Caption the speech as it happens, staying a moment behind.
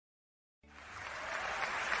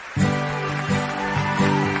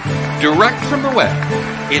direct from the web.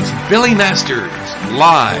 It's Billy Masters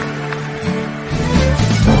Live.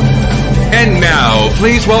 And now,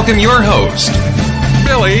 please welcome your host,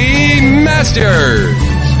 Billy Masters.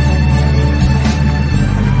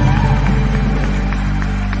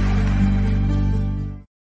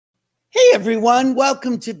 Hey everyone,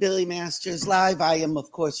 welcome to Billy Masters Live. I am,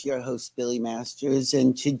 of course, your host, Billy Masters,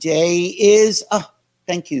 and today is,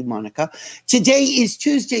 thank you, Monica. Today is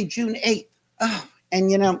Tuesday, June 8th. And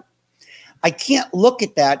you know, I can't look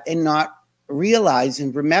at that and not realize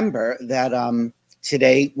and remember that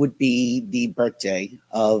today would be the birthday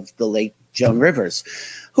of the late Joan Rivers,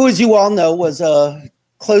 who, as you all know, was a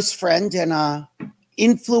close friend and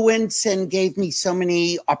influence and gave me so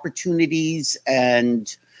many opportunities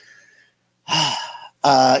and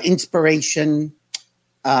inspiration.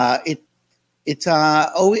 It's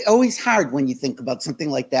always hard when you think about something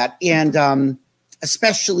like that, and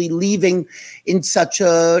especially leaving in such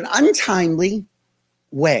an untimely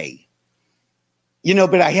way. You know,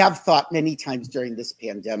 but I have thought many times during this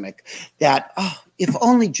pandemic that, if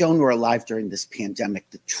only Joan were alive during this pandemic,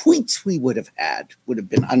 the tweets we would have had would have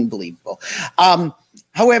been unbelievable.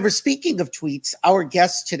 However, speaking of tweets, our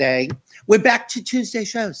guest today, we're back to Tuesday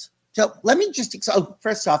shows. So let me just,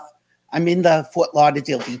 first off, I'm in the Fort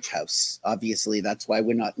Lauderdale Beach House. Obviously, that's why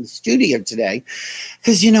we're not in the studio today,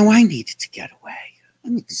 because, you know, I needed to get away.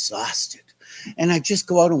 I'm exhausted. And I just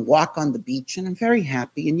go out and walk on the beach, and I'm very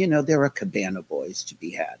happy. And, you know, there are cabana boys to be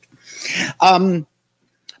had.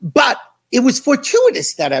 But it was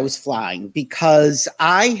fortuitous that I was flying because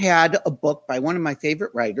I had a book by one of my favorite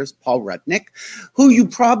writers, Paul Rudnick, who you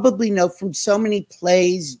probably know from so many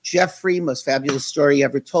plays: Jeffrey, Most Fabulous Story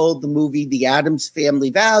Ever Told, the movie The Addams Family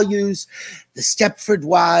Values, The Stepford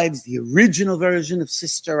Wives, the original version of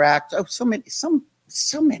Sister Act. Oh, so many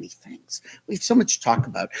things. We have so much to talk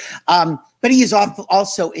about. But he is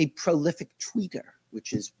also a prolific tweeter,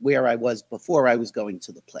 which is where I was before I was going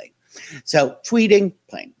to the plane. So tweeting,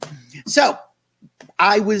 playing. So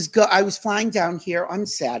I was flying down here on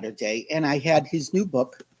Saturday, and I had his new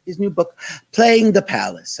book, Playing the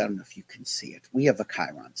Palace. I don't know if you can see it. We have a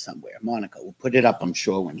chyron somewhere. Monica will put it up, I'm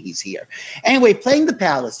sure, when he's here. Anyway, Playing the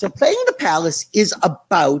Palace. So Playing the Palace is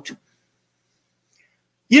about,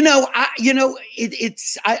 I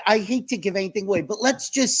hate to give anything away, but let's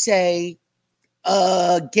just say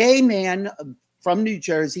a gay man from New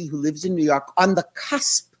Jersey who lives in New York on the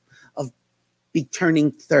cusp of be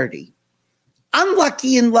turning 30.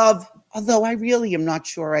 Unlucky in love, although I really am not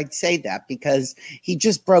sure I'd say that because he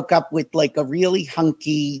just broke up with like a really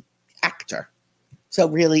hunky actor. So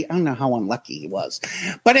really, I don't know how unlucky he was.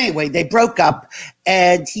 But anyway, they broke up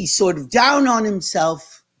and he's sort of down on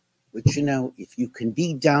himself, which, you know, if you can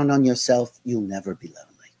be down on yourself, you'll never be lonely.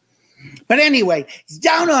 But anyway, he's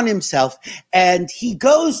down on himself and he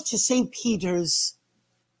goes to St.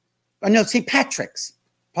 Patrick's.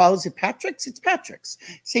 Paul, is it Patrick's? It's Patrick's.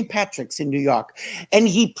 St. Patrick's in New York. And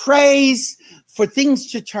he prays for things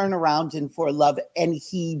to turn around and for love. And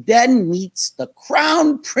he then meets the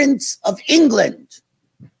Crown Prince of England,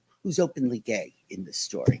 who's openly gay in this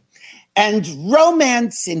story. And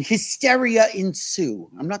romance and hysteria ensue.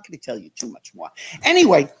 I'm not going to tell you too much more.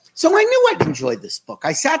 Anyway, so I knew I'd enjoy this book.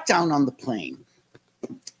 I sat down on the plane,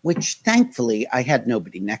 which thankfully I had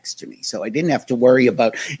nobody next to me. So I didn't have to worry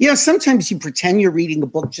about, sometimes you pretend you're reading a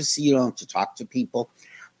book just so you don't have to talk to people.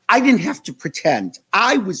 I didn't have to pretend.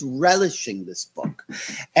 I was relishing this book.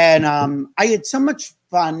 And I had so much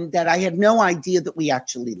fun that I had no idea that we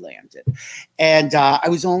actually landed. And I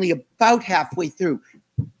was only about halfway through.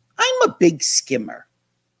 I'm a big skimmer.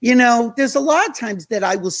 You know, there's a lot of times that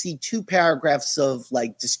I will see 2 paragraphs of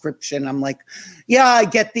like description. I'm like, yeah, I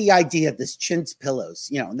get the idea. This chintz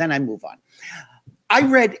pillows, and then I move on. I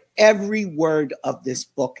read every word of this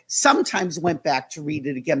book. Sometimes went back to read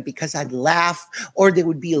it again because I'd laugh or there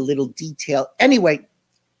would be a little detail. Anyway,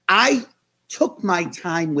 I took my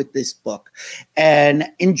time with this book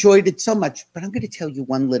and enjoyed it so much. But I'm going to tell you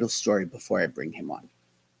one little story before I bring him on.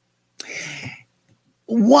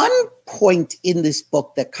 One point in this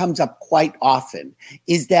book that comes up quite often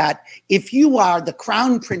is that if you are the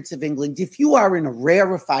Crown Prince of England, if you are in a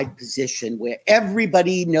rarefied position where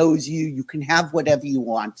everybody knows you, you can have whatever you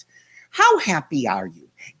want, how happy are you?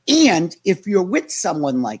 And if you're with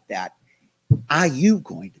someone like that, are you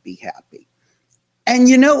going to be happy? And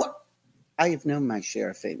I have known my share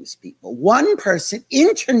of famous people. One person,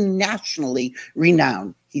 internationally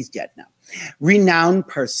renowned, he's dead now, renowned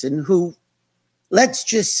person who, let's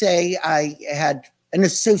just say I had an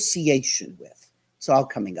association with. It's all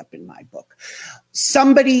coming up in my book.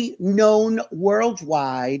 Somebody known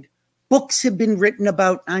worldwide. Books have been written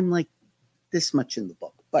about. I'm like this much in the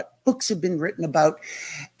book. but books have been written about.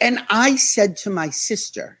 And I said to my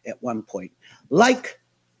sister at one point, like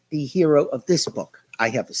the hero of this book, I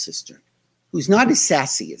have a sister who's not as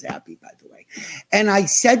sassy as Abby, by the way. And I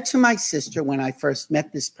said to my sister when I first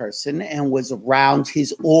met this person and was around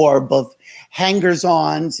his orb of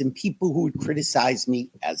hangers-ons and people who would criticize me,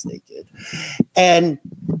 as they did.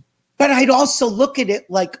 But I'd also look at it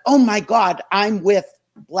like, oh my God, I'm with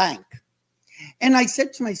blank. And I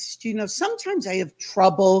said to my sister, sometimes I have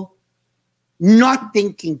trouble not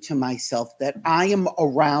thinking to myself that I am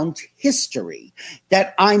around history,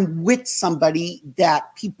 that I'm with somebody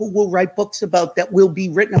that people will write books about, that will be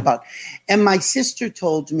written about. And my sister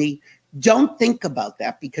told me, don't think about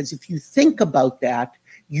that, because if you think about that,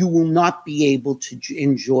 you will not be able to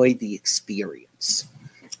enjoy the experience.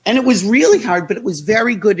 And it was really hard, but it was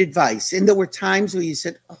very good advice. And there were times where you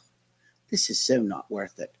said, oh, this is so not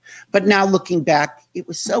worth it. But now looking back, it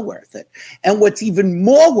was so worth it. And what's even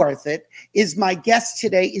more worth it is my guest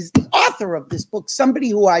today is the author of this book, somebody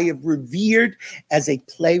who I have revered as a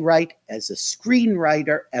playwright, as a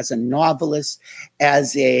screenwriter, as a novelist,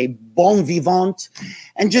 as a bon vivant,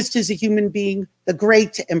 and just as a human being, the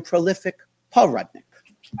great and prolific Paul Rudnick.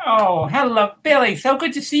 Oh, hello, Billy. So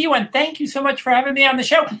good to see you, and thank you so much for having me on the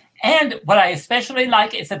show. And what I especially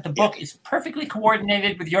like is that the book is perfectly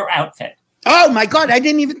coordinated with your outfit. Oh, my God. I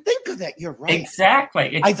didn't even think of that. You're right.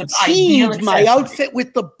 Exactly. I've teamed my outfit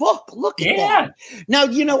with the book. Look at that. Now,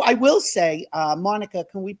 I will say, Monica,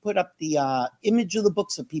 can we put up the image of the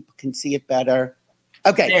book so people can see it better?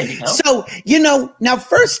 Okay. There you go. So, now,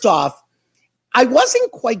 first off, I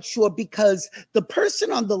wasn't quite sure because the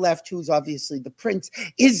person on the left, who's obviously the prince,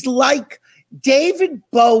 is like David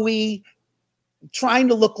Bowie trying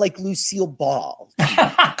to look like Lucille Ball.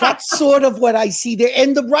 That's sort of what I see there.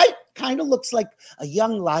 And the right kind of looks like a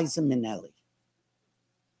young Liza Minnelli.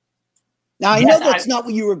 Now, I know that's not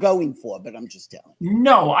what you were going for, but I'm just telling you.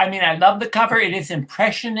 No, I mean, I love the cover. It is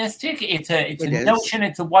impressionistic. It's a notion.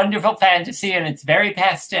 It's a wonderful fantasy, and it's very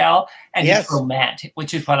pastel, and it's romantic,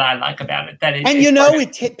 which is what I like about it.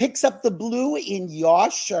 It picks up the blue in your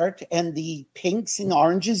shirt and the pinks and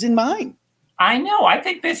oranges in mine. I know. I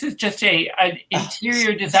think this is just an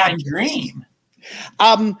interior design dream.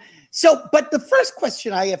 But the first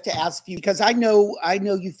question I have to ask you, because I know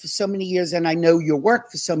you for so many years and I know your work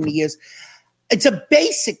for so many years, it's a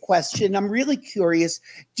basic question. I'm really curious.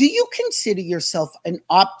 Do you consider yourself an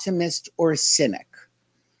optimist or a cynic?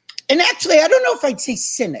 And actually, I don't know if I'd say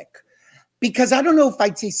cynic, because I don't know if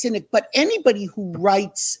I'd say cynic, but anybody who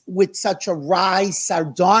writes with such a wry,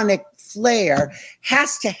 sardonic flair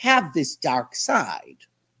has to have this dark side.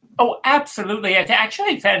 Oh, absolutely.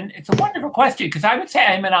 Actually, it's a wonderful question, because I would say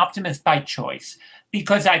I'm an optimist by choice,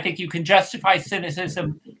 because I think you can justify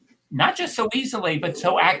cynicism not just so easily, but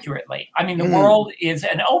so accurately. I mean, the world is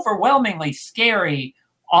an overwhelmingly scary,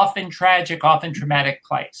 often tragic, often traumatic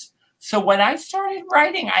place. So when I started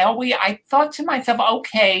writing, I thought to myself,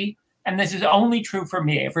 okay, and this is only true for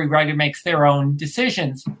me, every writer makes their own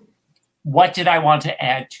decisions. What did I want to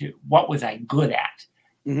add to? What was I good at?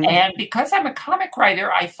 Mm-hmm. And because I'm a comic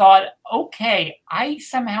writer, I thought, okay, I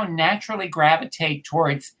somehow naturally gravitate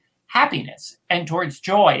towards happiness and towards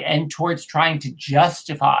joy and towards trying to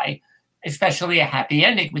justify, especially a happy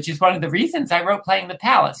ending, which is one of the reasons I wrote Playing the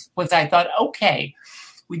Palace, was I thought, okay,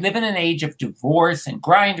 we live in an age of divorce and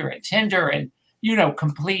Grindr and Tinder and,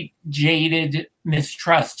 complete jaded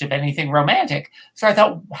mistrust of anything romantic. So I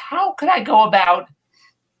thought, how could I go about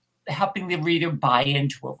helping the reader buy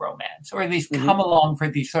into a romance, or at least come along for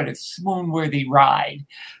the sort of swoon-worthy ride?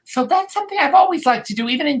 So that's something I've always liked to do,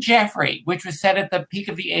 even in Jeffrey, which was set at the peak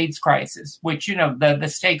of the AIDS crisis, which, the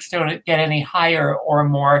stakes don't get any higher or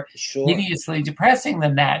more hideously depressing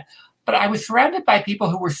than that. But I was surrounded by people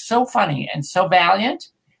who were so funny and so valiant,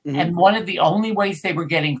 and one of the only ways they were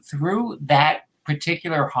getting through that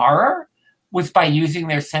particular horror was by using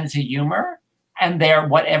their sense of humor and their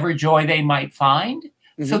whatever joy they might find.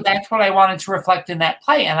 So that's what I wanted to reflect in that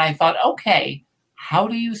play. And I thought, okay, how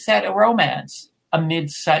do you set a romance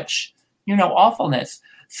amid such, awfulness?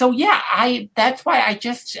 So that's why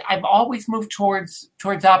I've always moved towards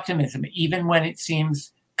optimism, even when it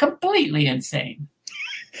seems completely insane.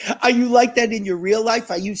 Are you like that in your real life?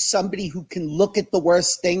 Are you somebody who can look at the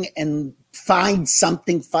worst thing and find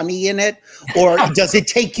something funny in it? Or does it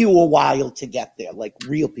take you a while to get there, like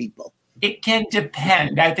real people? It can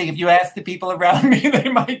depend. I think if you ask the people around me,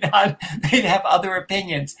 they'd have other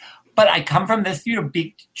opinions. But I come from this,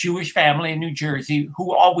 big Jewish family in New Jersey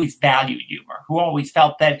who always valued humor, who always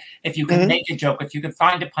felt that if you could make a joke, if you could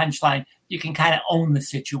find a punchline, you can kind of own the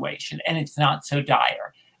situation and it's not so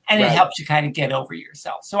dire. and it helps you kind of get over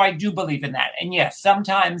yourself. So I do believe in that. And yes,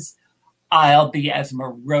 sometimes I'll be as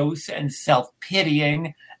morose and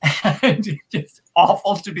self-pitying and just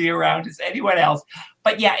awful to be around as anyone else.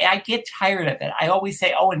 But yeah, I get tired of it. I always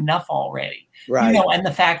say, oh, enough already. Right. And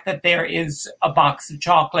the fact that there is a box of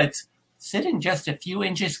chocolates sitting just a few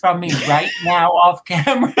inches from me right now off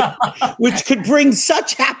camera. Which could bring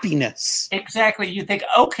such happiness. Exactly. You think,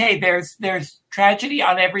 okay, there's tragedy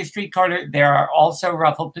on every street corner. There are also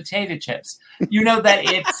ruffled potato chips. You know that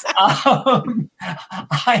it's,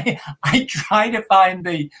 I try to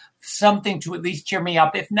find something to at least cheer me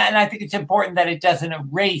up. If not, and I think it's important that it doesn't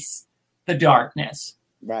erase the darkness.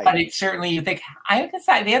 Right. But it certainly, you think,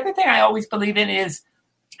 the other thing I always believe in is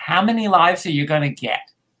how many lives are you going to get?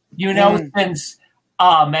 Since,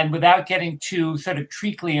 and without getting too sort of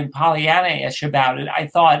treacly and Pollyanna-ish about it, I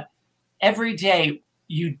thought every day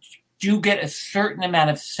you do get a certain amount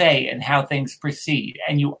of say in how things proceed.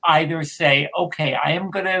 And you either say, okay, I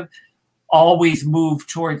am going to always move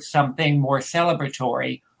towards something more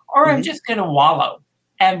celebratory, or I'm just going to wallow.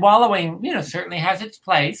 And wallowing, certainly has its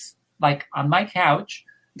place, like on my couch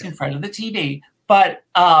in front of the TV. But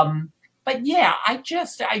yeah, I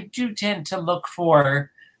do tend to look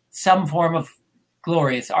for some form of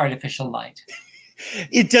glorious artificial light.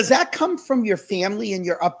 Does that come from your family and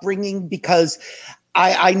your upbringing? Because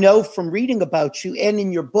I know from reading about you and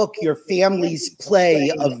in your book, your families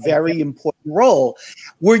play a very important role.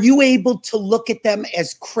 Were you able to look at them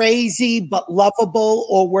as crazy but lovable,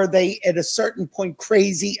 or were they at a certain point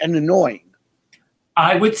crazy and annoying?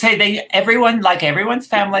 I would say everyone's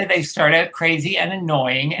family, they start out crazy and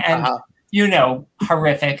annoying and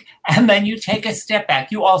horrific. And then you take a step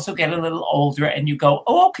back. You also get a little older and you go,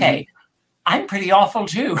 oh, okay, I'm pretty awful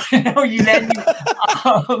too.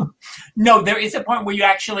 No, there is a point where you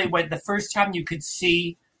actually, when the first time you could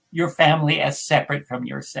see your family as separate from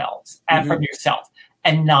yourselves and from yourself,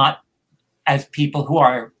 and not as people who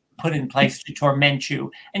are put in place to torment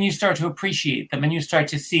you. And you start to appreciate them and you start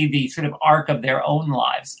to see the sort of arc of their own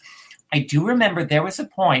lives. I do remember there was a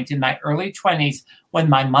point in my early 20s when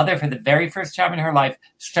my mother, for the very first time in her life,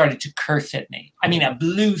 started to curse at me. I mean, a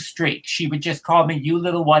blue streak. She would just call me, you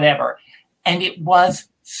little whatever. And it was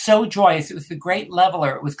so joyous. It was the great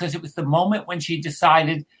leveler. It was because it was the moment when she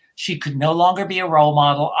decided she could no longer be a role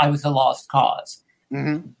model. I was a lost cause.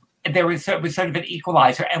 Mm-hmm. It was sort of an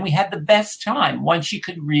equalizer. And we had the best time once she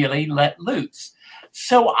could really let loose.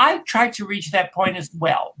 So I tried to reach that point as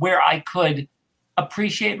well, where I could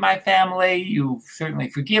appreciate my family. You certainly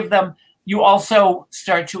forgive them. You also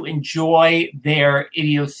start to enjoy their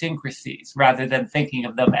idiosyncrasies rather than thinking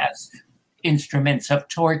of them as instruments of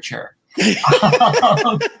torture.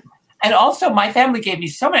 And also, my family gave me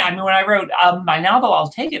so many. I mean, when I wrote my novel, I'll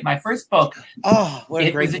Take It, my first book,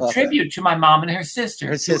 it was a tribute to my mom and her sister.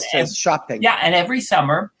 Her sister's shopping. Yeah, and every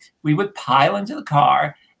summer, we would pile into the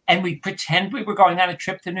car and we'd pretend we were going on a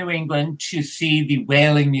trip to New England to see the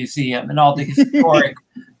Whaling Museum and all the historic,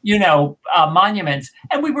 monuments.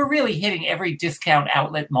 And we were really hitting every discount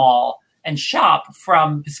outlet mall and shop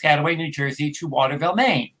from Piscataway, New Jersey to Waterville,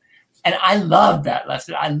 Maine. And I loved that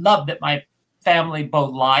lesson. I loved that my family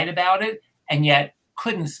both lied about it and yet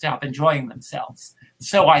couldn't stop enjoying themselves.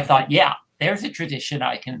 So I thought, yeah, there's a tradition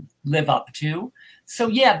I can live up to. So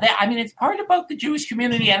yeah, it's part of both the Jewish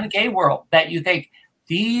community and the gay world that you think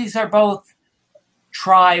these are both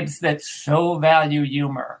tribes that so value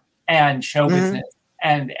humor and show business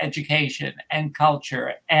and education and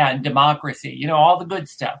culture and democracy, all the good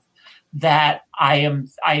stuff, that I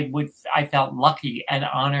felt lucky and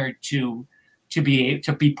honored to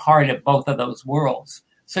be part of both of those worlds.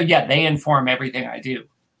 So yeah, they inform everything I do.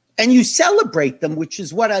 And you celebrate them, which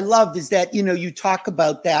is what I love, is that, you talk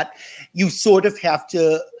about that. You sort of have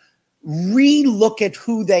to re-look at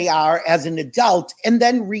who they are as an adult and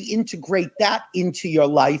then reintegrate that into your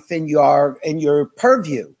life and your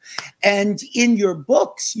purview. And in your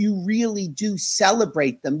books, you really do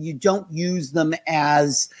celebrate them. You don't use them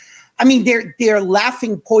as, they're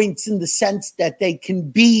laughing points in the sense that they can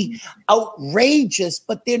be outrageous,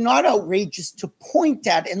 but they're not outrageous to point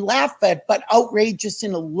at and laugh at, but outrageous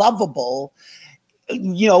in a lovable,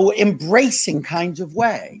 embracing kind of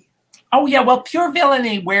way. Oh, yeah. Well, pure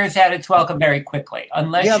villainy wears out its welcome very quickly.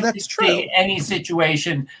 Unless you can see any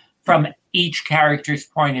situation from each character's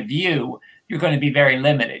point of view, you're going to be very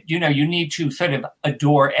limited. You need to sort of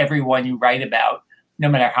adore everyone you write about, no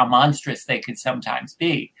matter how monstrous they could sometimes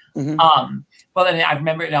be. Mm-hmm. Well, and I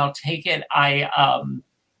remember, and I'll Take It,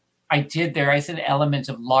 there is an element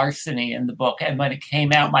of larceny in the book. And when it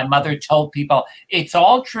came out, my mother told people, it's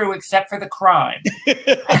all true except for the crime.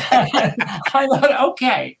 I thought,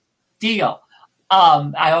 okay, deal.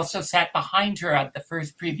 I also sat behind her at the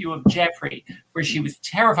first preview of Jeffrey, where she was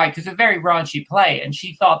terrified because it's a very raunchy play, and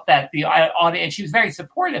she thought that the audience, she was very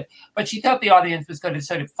supportive, but she thought the audience was going to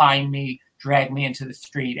sort of find me, drag me into the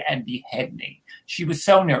street, and behead me. She was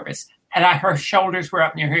so nervous, and her shoulders were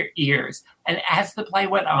up near her ears. And as the play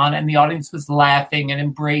went on and the audience was laughing and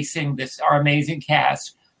embracing our amazing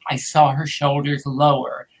cast, I saw her shoulders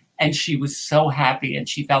lower. And she was so happy, and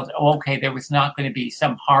she felt, oh, okay, there was not going to be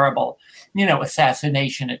some horrible,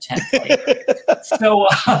 assassination attempt later. So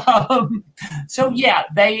yeah,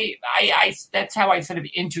 that's how I sort of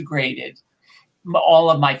integrated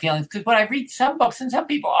all of my feelings. Because when I read some books, and some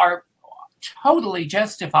people are totally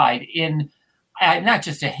justified in not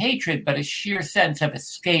just a hatred, but a sheer sense of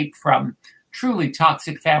escape from truly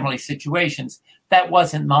toxic family situations, that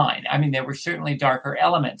wasn't mine. I mean, there were certainly darker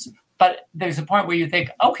elements. But there's a point where you think,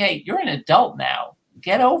 okay, you're an adult now.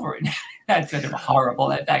 Get over it. That's sort of horrible.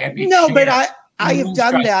 But I have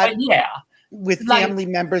done that yeah. with family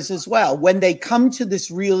members as well. When they come to this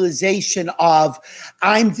realization of,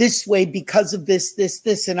 I'm this way because of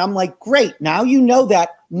this, and I'm like, great, now you know that.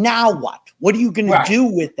 Now what? What are you going to do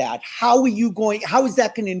with that? How is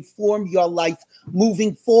that going to inform your life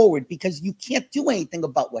moving forward? Because you can't do anything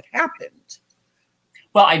about what happened.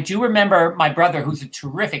 Well, I do remember my brother, who's a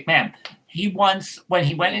terrific man. He once, when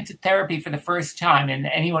he went into therapy for the first time, and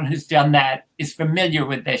anyone who's done that is familiar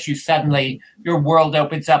with this, your world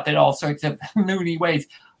opens up in all sorts of loony ways.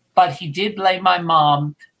 But he did blame my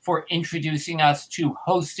mom for introducing us to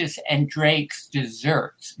Hostess and Drake's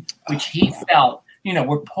desserts, which he felt,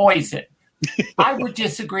 were poison. I would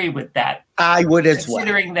disagree with that. I would as well.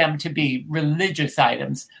 Considering them to be religious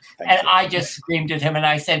items. And I just screamed at him and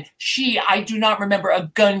I said, I do not remember a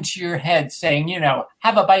gun to your head saying,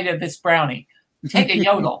 have a bite of this brownie, take a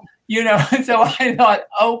yodel, So I thought,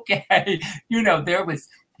 okay, there was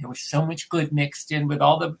so much good mixed in with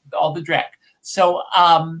all the dreck. So,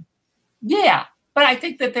 yeah, but I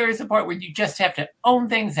think that there is a point where you just have to own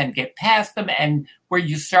things and get past them, and where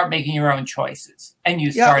you start making your own choices, and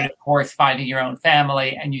you start, of course, finding your own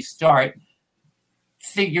family, and you start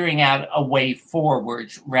figuring out a way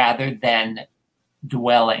forwards rather than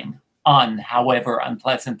dwelling on however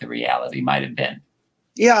unpleasant the reality might have been.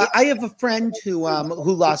 Yeah, I have a friend who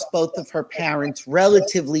lost both of her parents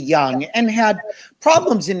relatively young and had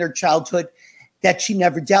problems in her childhood that she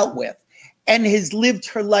never dealt with, and has lived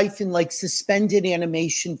her life in like suspended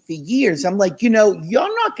animation for years. I'm like, you're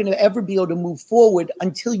not going to ever be able to move forward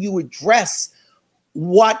until you address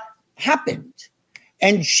what happened.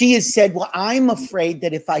 And she has said, well, I'm afraid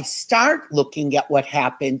that if I start looking at what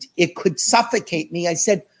happened, it could suffocate me. I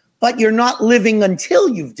said, but you're not living until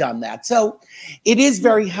you've done that. So it is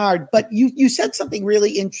very hard. But you said something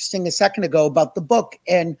really interesting a second ago about the book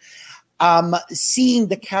and seeing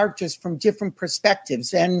the characters from different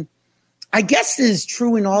perspectives. And I guess this is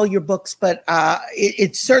true in all your books, but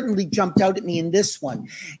it certainly jumped out at me in this one,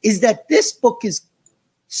 is that this book is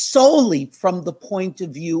solely from the point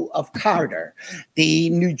of view of Carter,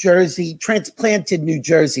 the transplanted New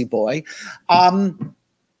Jersey boy.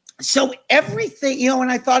 So everything, and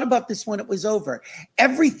I thought about this when it was over,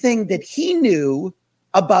 everything that he knew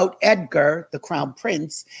about Edgar, the Crown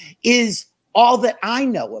Prince, is all that I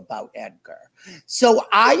know about Edgar. So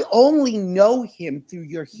I only know him through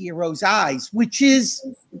your hero's eyes, which is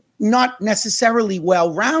not necessarily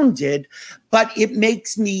well-rounded, but it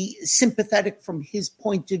makes me sympathetic from his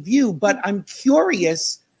point of view. But I'm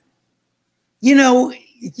curious,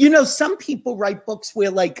 some people write books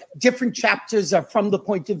where like different chapters are from the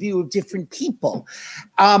point of view of different people.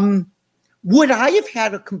 Would I have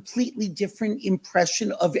had a completely different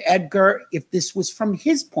impression of Edgar if this was from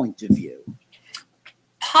his point of view?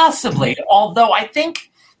 Possibly, although I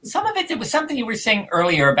think some of it was something you were saying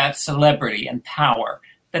earlier about celebrity and power,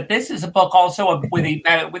 that this is a book also with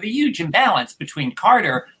a huge imbalance between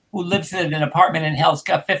Carter, who lives in an apartment in Hell's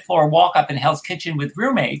fifth floor walk up in Hell's Kitchen with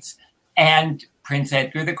roommates, and Prince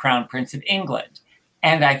Edgar, the Crown Prince of England.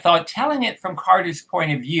 And I thought telling it from Carter's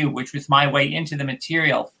point of view, which was my way into the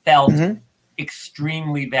material, felt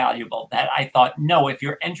extremely valuable. That I thought, no, if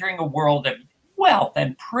you're entering a world of wealth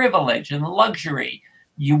and privilege and luxury,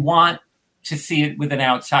 you want to see it with an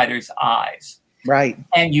outsider's eyes. Right.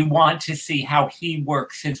 And you want to see how he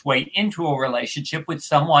works his way into a relationship with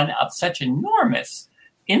someone of such enormous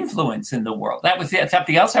influence in the world. That was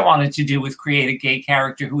something else I wanted to do, was create a gay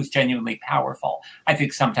character who was genuinely powerful. I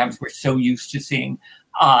think sometimes we're so used to seeing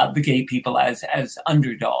the gay people as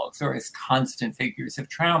underdogs or as constant figures of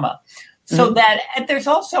trauma. So that there's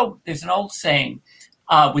an old saying,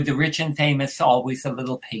 with the rich and famous, always a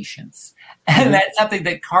little patience. And that's something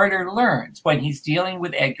that Carter learns when he's dealing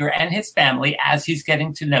with Edgar and his family as he's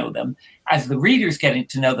getting to know them, as the reader's getting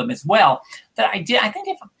to know them as well. That I think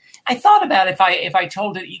if I thought about if I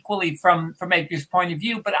told it equally from Edgar's point of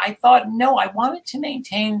view, but I thought, no, I wanted to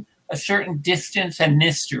maintain a certain distance and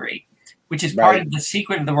mystery, which is part of the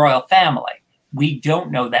secret of the royal family. We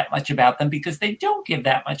don't know that much about them because they don't give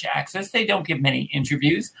that much access. They don't give many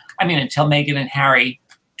interviews. I mean, until Meghan and Harry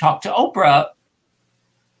talked to Oprah,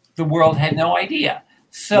 the world had no idea.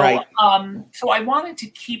 So, so I wanted to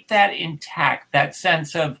keep that intact, that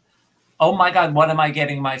sense of, oh my God, what am I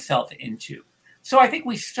getting myself into? So I think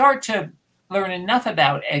we start to learn enough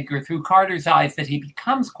about Edgar through Carter's eyes that he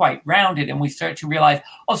becomes quite rounded, and we start to realize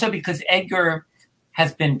also because Edgar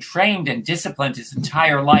has been trained and disciplined his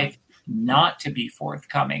entire life not to be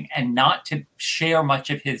forthcoming and not to share much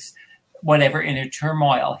of his whatever inner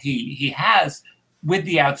turmoil he has with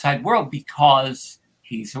the outside world because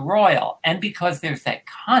he's a royal and because there's that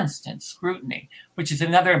constant scrutiny, which is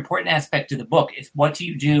another important aspect of the book, is what do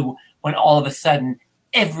you do when all of a sudden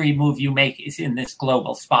every move you make is in this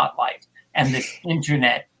global spotlight and this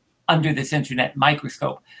internet, under this internet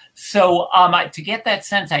microscope. So to get that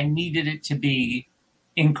sense, I needed it to be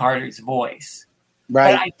in Carter's voice.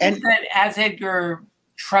 Right. But I think that as Edgar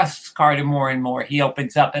trusts Carter more and more, he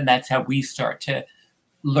opens up, and that's how we start to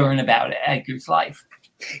learn about Edgar's life.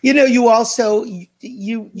 You know, you also,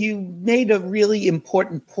 you made a really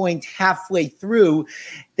important point halfway through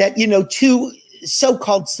that, you know, two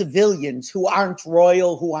so-called civilians who aren't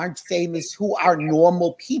royal, who aren't famous, who are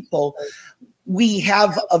normal people, we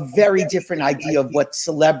have a very different idea of what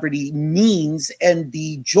celebrity means and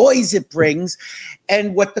the joys it brings.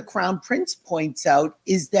 And what the Crown Prince points out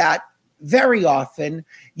is that very often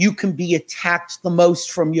you can be attacked the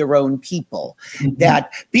most from your own people. Mm-hmm.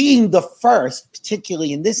 That being the first,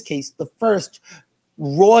 particularly in this case, the first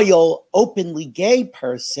royal openly gay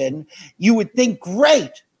person, you would think,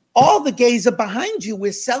 great, all the gays are behind you.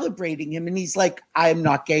 We're celebrating him. And he's like, I'm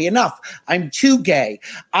not gay enough. I'm too gay.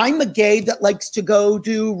 I'm a gay that likes to go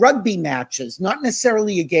to rugby matches, not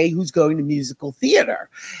necessarily a gay who's going to musical theater.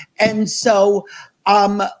 And so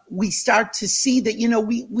we start to see that, you know,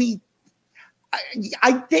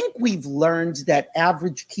 I think we've learned that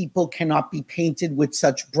average people cannot be painted with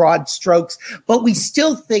such broad strokes, but we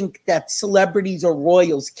still think that celebrities or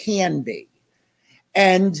royals can be.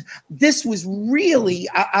 And this was really,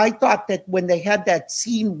 I thought that when they had that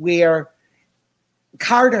scene where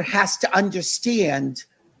Carter has to understand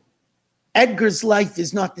Edgar's life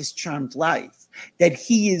is not this charmed life, that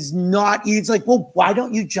he is not, he's like, well, why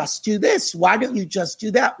don't you just do this? Why don't you just do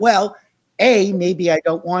that? Well, A, maybe I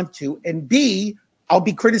don't want to, and B, I'll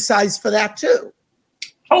be criticized for that too.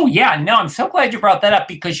 Oh, yeah, no, I'm so glad you brought that up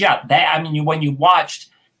because, yeah, when you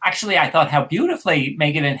watched, actually, I thought how beautifully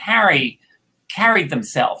Meghan and Harry carried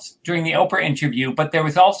themselves during the Oprah interview, but there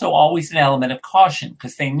was also always an element of caution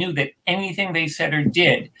because they knew that anything they said or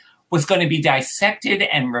did was going to be dissected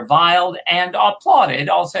and reviled and applauded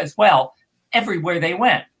also as well everywhere they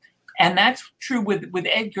went. And that's true with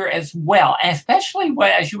Edgar as well, and especially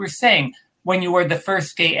as you were saying, when you were the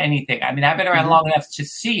first gay anything. I mean, I've been around long enough to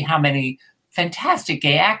see how many fantastic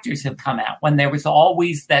gay actors have come out when there was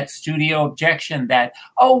always that studio objection that,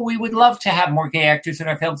 oh, we would love to have more gay actors in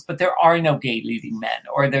our films, but there are no gay leading men,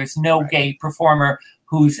 or there's no gay performer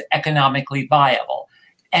who's economically viable.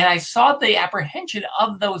 And I saw the apprehension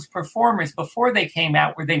of those performers before they came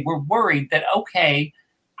out, where they were worried that, okay,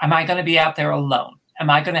 am I going to be out there alone? Am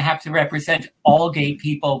I going to have to represent all gay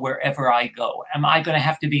people wherever I go? Am I going to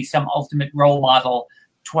have to be some ultimate role model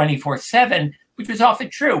 24/7, which was often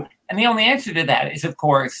true? And the only answer to that is, of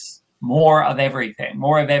course, more of everything,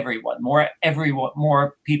 more of everyone,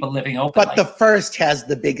 more people living openly. But the first has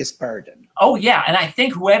the biggest burden. Oh, yeah. And I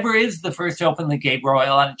think whoever is the first openly gay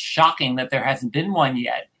royal, and it's shocking that there hasn't been one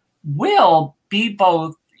yet, will be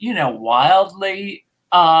both, you know, wildly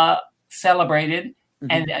celebrated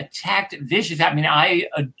and attacked viciously. I mean, I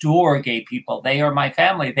adore gay people. They are my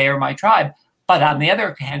family. They are my tribe. But on the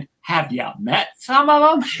other hand, have you met some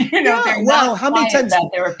of them? You know, yeah, well, how many times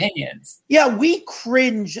about their opinions? Yeah, we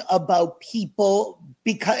cringe about people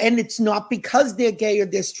because, and it's not because they're gay or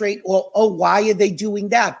they're straight or, oh, why are they doing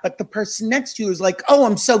that? But the person next to you is like, oh,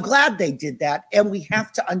 I'm so glad they did that. And we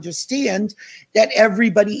have to understand that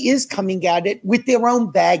everybody is coming at it with their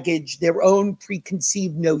own baggage, their own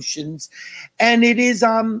preconceived notions. And it is,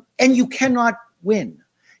 and you cannot win.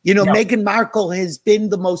 You know, no. Meghan Markle has been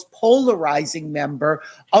the most polarizing member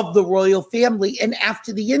of the royal family. And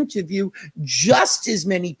after the interview, just as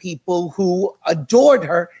many people who adored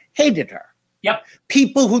her hated her. Yep.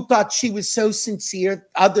 People who thought she was so sincere,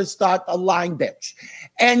 others thought a lying bitch.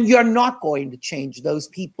 And you're not going to change those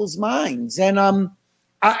people's minds. And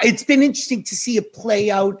it's been interesting to see it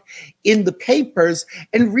play out in the papers.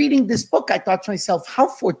 And reading this book, I thought to myself, how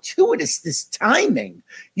fortuitous this timing.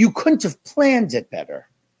 You couldn't have planned it better.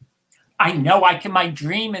 I know. My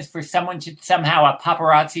dream is for someone to somehow a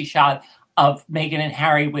paparazzi shot of Meghan and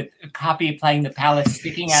Harry with a copy playing the palace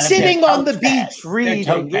sticking out sitting of on the beach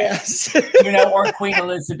reading, yes. Or Queen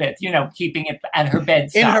Elizabeth, keeping it at her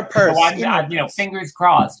bedside. In her purse. So fingers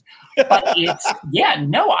crossed. But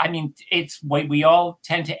it's what we all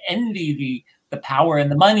tend to envy the power and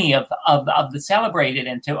the money of the celebrated,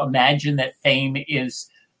 and to imagine that fame is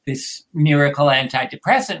this miracle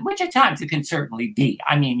antidepressant, which at times it can certainly be.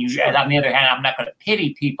 On the other hand, I'm not going to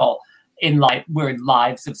pity people in life where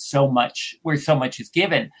lives of where so much is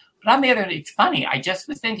given. But on the other hand, it's funny. I just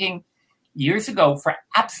was thinking years ago, for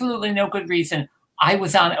absolutely no good reason, I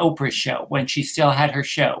was on Oprah's show when she still had her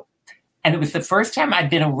show. And it was the first time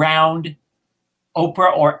I'd been around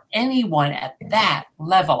Oprah or anyone at that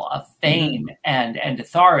level of fame and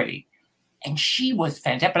authority. And she was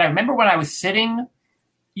fantastic. But I remember when I was sitting,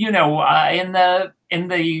 on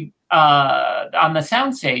the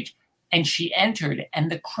soundstage, and she entered,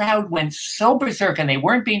 and the crowd went so berserk, and they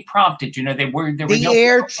weren't being prompted. There were no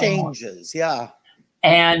air changes, yeah.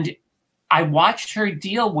 And I watched her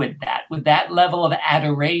deal with that level of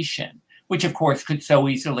adoration, which of course could so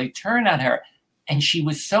easily turn on her. And she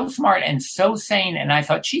was so smart and so sane. And I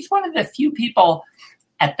thought, she's one of the few people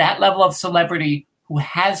at that level of celebrity who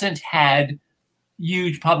hasn't had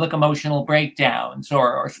huge public emotional breakdowns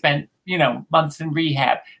or spent months in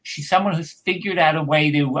rehab. She's someone who's figured out a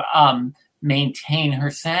way to maintain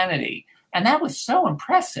her sanity. And that was so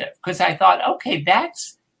impressive, because I thought, okay,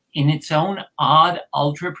 that's in its own odd,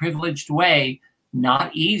 ultra-privileged way,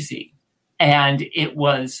 not easy. And it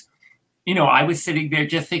was, I was sitting there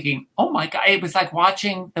just thinking, oh my God, it was like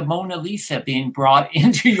watching the Mona Lisa being brought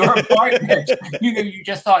into your apartment. You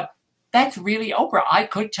just thought, that's really Oprah. I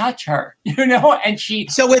could touch her, and she.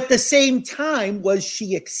 So at the same time, was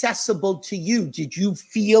she accessible to you? Did you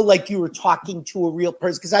feel like you were talking to a real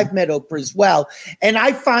person? Because I've met Oprah as well. And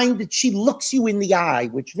I find that she looks you in the eye,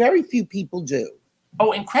 which very few people do.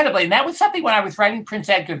 Oh, incredibly. And that was something when I was writing Prince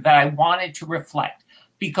Edward that I wanted to reflect,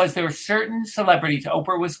 because there were certain celebrities.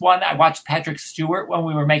 Oprah was one. I watched Patrick Stewart when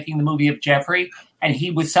we were making the movie of Jeffrey, and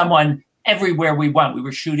he was someone. Everywhere we went, we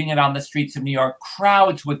were shooting it on the streets of New York.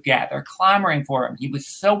 Crowds would gather, clamoring for him. He was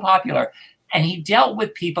so popular. And he dealt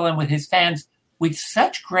with people and with his fans with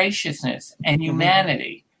such graciousness and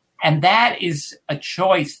humanity. And that is a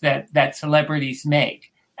choice that celebrities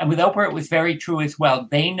make. And with Oprah, it was very true as well.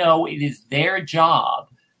 They know it is their job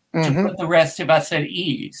to put the rest of us at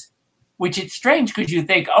ease, which is strange, because you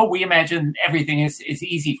think, we imagine everything is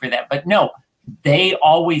easy for them. But no. They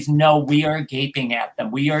always know we are gaping at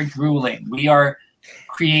them. We are drooling. We are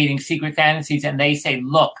creating secret fantasies. And they say,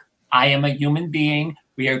 look, I am a human being.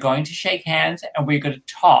 We are going to shake hands and we're going to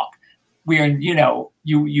talk. We are,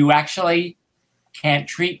 you actually can't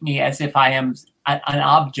treat me as if I am an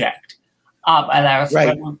object. And I was,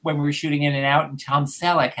 when we were shooting In and Out, and Tom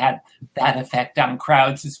Selleck had that effect on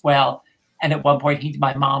crowds as well. And at one point,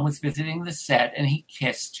 my mom was visiting the set and he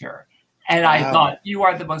kissed her. And I thought, you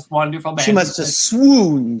are the most wonderful man. She must have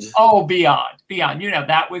swooned. Oh, beyond.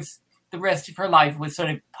 That was, the rest of her life was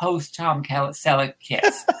sort of post Tom Selleck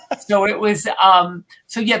kiss. So it was,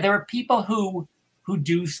 there are people who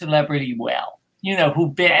do celebrity well,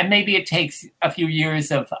 and maybe it takes a few years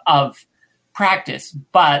of practice,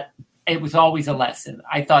 but it was always a lesson.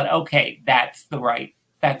 I thought, okay, that's the right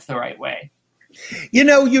way.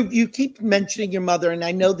 You keep mentioning your mother, and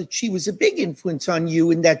I know that she was a big influence on you,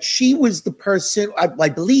 and that she was the person, I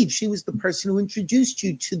believe she was the person who introduced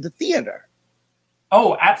you to the theater.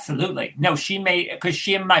 Oh, absolutely. No, because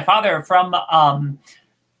she and my father are from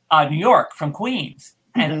New York, from Queens,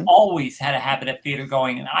 and always had a habit of theater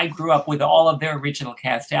going. And I grew up with all of their original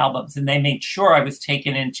cast albums, and they made sure I was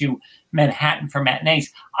taken into Manhattan for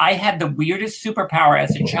matinees. I had the weirdest superpower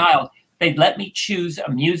as a child. They'd let me choose a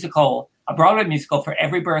Broadway musical for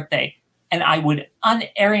every birthday, and I would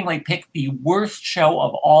unerringly pick the worst show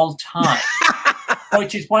of all time,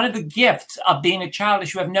 which is one of the gifts of being a child,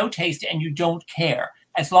 is you have no taste and you don't care.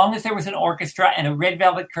 As long as there was an orchestra and a red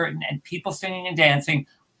velvet curtain and people singing and dancing,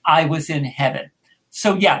 I was in heaven.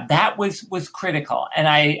 So yeah, that was critical.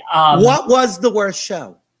 And what was the worst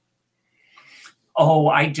show? Oh,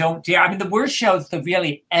 I don't dare. I mean, the worst shows, the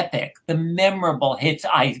really epic, the memorable hits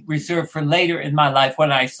I reserved for later in my life,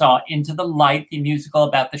 when I saw Into the Light, the musical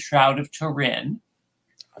about the Shroud of Turin.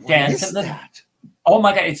 Oh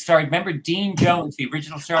my God! It starred. Remember Dean Jones, the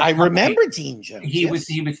original star? I remember Dean Jones. He was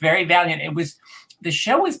very valiant. The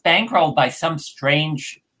show was bankrolled by some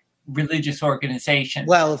strange religious organization.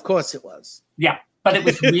 Well, of course it was. Yeah, but it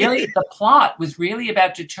was really the plot was really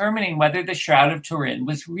about determining whether the Shroud of Turin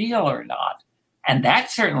was real or not, and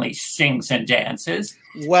that certainly sings and dances.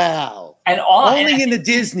 Wow! And only in a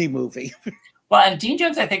Disney movie. Well, and Dean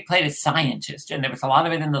Jones, I think, played a scientist, and there was a lot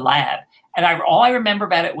of it in the lab. And all I remember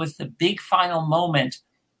about it was the big final moment.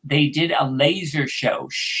 They did a laser show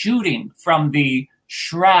shooting from the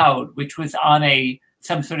shroud, which was on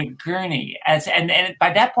some sort of gurney. And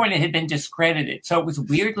by that point, it had been discredited. So it was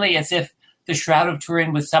weirdly as if the Shroud of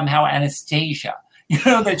Turin was somehow Anastasia.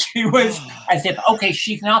 That she was as if, okay,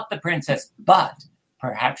 she's not the princess, but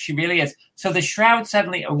perhaps she really is. So the shroud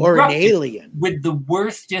suddenly erupted or an alien with the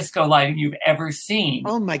worst disco lighting you've ever seen.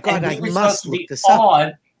 Oh my God, I must look this up.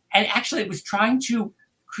 up. And actually, it was trying to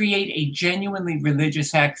create a genuinely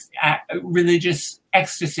religious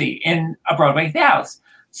ecstasy in a Broadway house.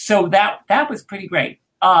 So that was pretty great.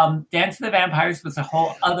 Dance of the Vampires was a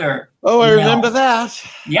whole other. Oh, I remember that.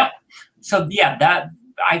 Yep. So yeah,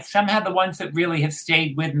 somehow the ones that really have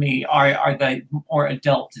stayed with me are the more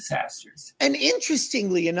adult disasters. And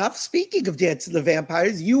interestingly enough, speaking of Dance of the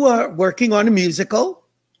Vampires, you are working on a musical.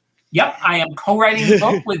 Yep, I am co-writing the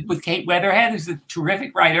book with Kate Weatherhead, who's a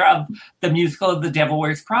terrific writer of the musical of The Devil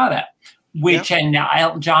Wears Prada, and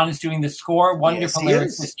Elton John is doing the score, wonderful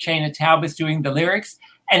lyricist Shana Taub is doing the lyrics,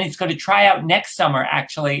 and it's going to try out next summer,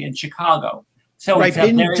 actually, in Chicago. So it's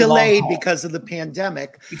been delayed because of the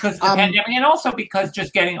pandemic. Because of the pandemic, and also because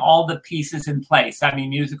just getting all the pieces in place. I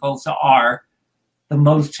mean, musicals are the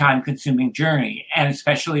most time-consuming journey, and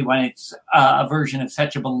especially when it's a version of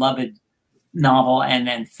such a beloved novel and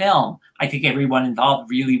then film. I think everyone involved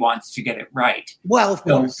really wants to get it right. Well, of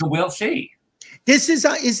course. So we'll see. Is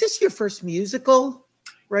this your first musical?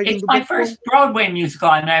 It's my first Broadway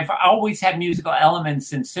musical, and I've always had musical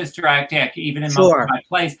elements in Sister Act, even in most of my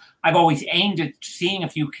plays. I've always aimed at seeing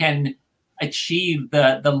if you can achieve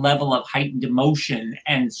the level of heightened emotion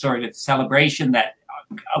and sort of celebration that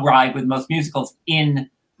arrive with most musicals in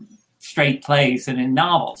straight plays and in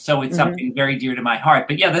novels. So it's something very dear to my heart.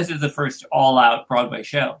 But yeah, this is the first all-out Broadway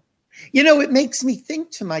show. It makes me think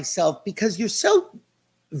to myself, because you're so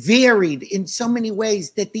varied in so many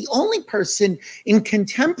ways, that the only person in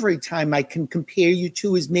contemporary time I can compare you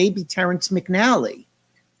to is maybe Terrence McNally.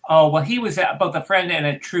 Oh, well, he was both a friend and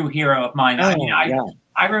a true hero of mine.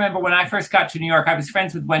 I remember when I first got to New York, I was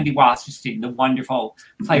friends with Wendy Wasserstein, the wonderful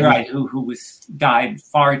playwright who died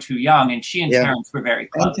far too young, and she and Terrence were very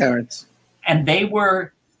close. And they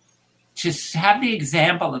were to have the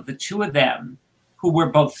example of the two of them, who were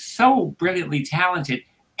both so brilliantly talented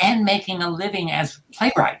and making a living as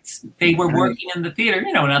playwrights. They were working in the theater,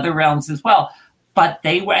 in other realms as well. But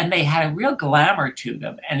they had a real glamour to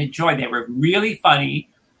them and a joy. They were really funny.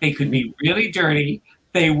 They could be really dirty.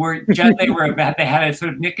 They had a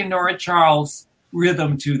sort of Nick and Nora Charles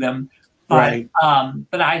rhythm to them. But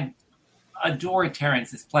I adore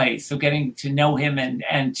Terrence's plays. So getting to know him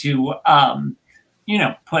and to,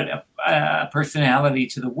 put a personality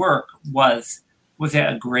to the work was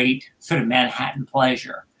a great sort of Manhattan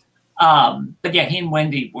pleasure. But yeah, he and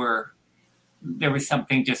Wendy there was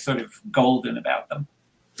something just sort of golden about them.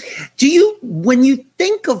 When you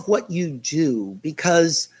think of what you do,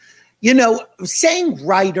 because, saying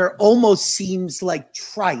writer almost seems like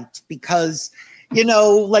trite, because,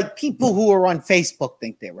 like people who are on Facebook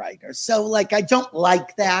think they're writers. So I don't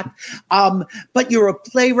like that. But you're a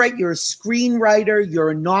playwright, you're a screenwriter, you're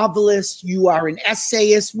a novelist, you are an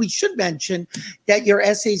essayist. We should mention that your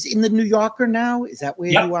essays in the New Yorker now, is that where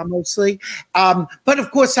you are mostly? But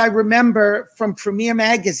of course, I remember from Premiere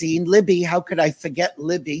Magazine, Libby, how could I forget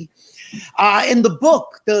Libby? In the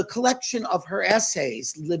book, the collection of her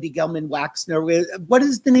essays, Libby Gelman Waxner, what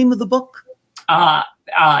is the name of the book?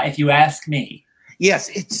 If you ask me. Yes,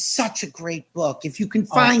 it's such a great book. If you can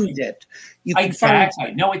find it, you can find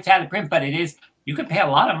it. No, it's out of print, but it is. You could pay a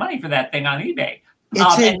lot of money for that thing on eBay.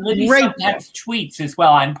 It's and Libby sometimes tweets as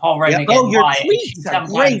well. I'm Paul Rednick. Your tweets are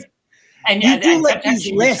great. And sometimes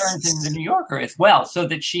she returns in the New Yorker as well, so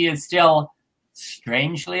that she is still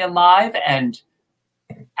strangely alive and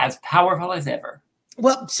as powerful as ever.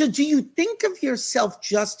 Well, so do you think of yourself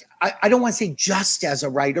I don't want to say just as a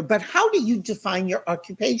writer, but how do you define your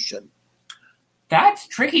occupation? That's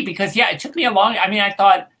tricky because, it took me I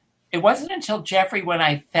thought it wasn't until Jeffrey when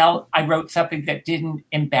I felt I wrote something that didn't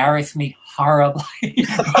embarrass me horribly.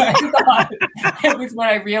 It was when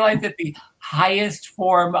I realized that the highest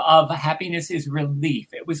form of happiness is relief.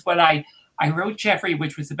 It was when I I wrote Jeffrey,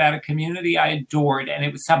 which was about a community I adored, and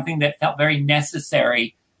it was something that felt very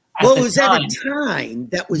necessary. Well, it was at a time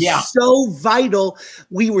that was so vital.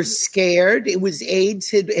 We were scared. It was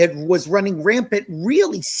AIDS. It was running rampant,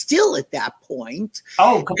 really still at that point.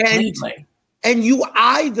 Oh, completely. And you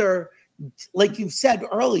either, like you said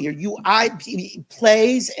earlier,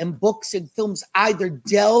 plays and books and films either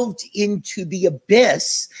delved into the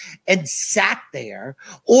abyss and sat there,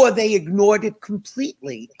 or they ignored it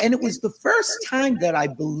completely. And it was the first time that I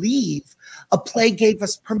believe a play gave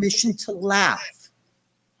us permission to laugh.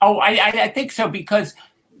 Oh, I think so, because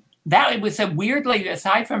that it was a weirdly,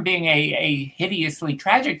 aside from being a hideously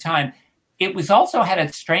tragic time, it was also had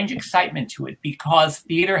a strange excitement to it because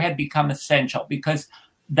theater had become essential, because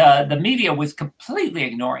the media was completely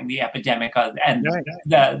ignoring the epidemic and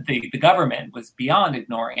the government was beyond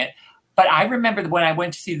ignoring it. But I remember when I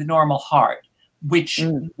went to see The Normal Heart, which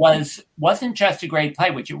wasn't just a great play,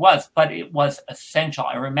 which it was, but it was essential.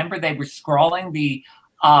 I remember they were scrawling the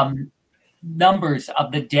numbers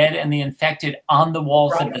of the dead and the infected on the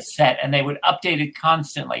walls of the set, and they would update it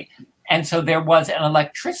constantly. And so there was an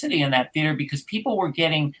electricity in that theater because people were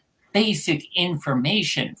getting basic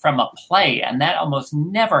information from a play, and that almost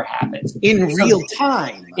never happens. In real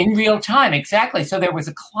time. In real time, exactly. So there was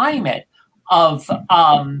a climate of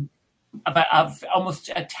almost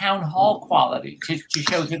a town hall quality to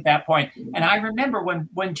shows at that point. And I remember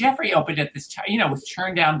when Jeffrey opened at this time, was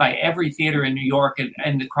turned down by every theater in New York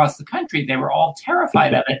and across the country. They were all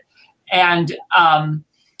terrified of it. And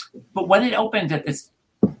but when it opened at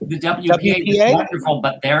the WPA was wonderful,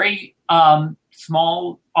 but very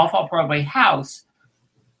small off-Broadway house.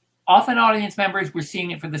 Often audience members were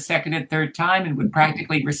seeing it for the second and third time and would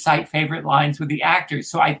practically recite favorite lines with the actors.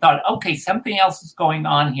 So I thought, okay, something else is going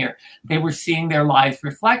on here. They were seeing their lives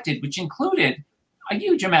reflected, which included a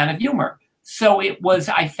huge amount of humor. So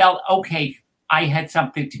I felt, okay, I had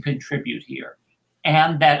something to contribute here.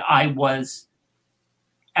 And that I was,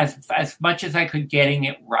 as much as I could, getting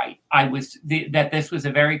it right. That this was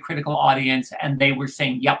a very critical audience, and they were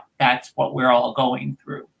saying, yep, that's what we're all going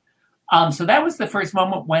through. So that was the first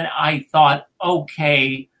moment when I thought,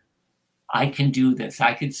 okay, I can do this.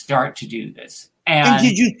 I could start to do this. And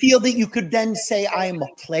did you feel that you could then say, I am a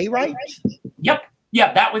playwright? Yep.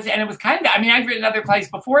 Yeah, that was, and it was kind of, I've written other plays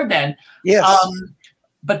before then. Yes.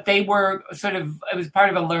 But they were it was part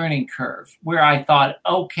of a learning curve where I thought,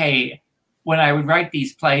 okay, when I would write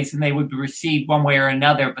these plays and they would be received one way or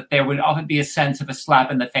another, but there would often be a sense of a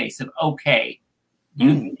slap in the face of, okay,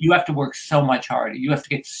 you have to work so much harder. You have to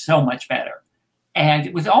get so much better. And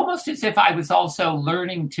it was almost as if I was also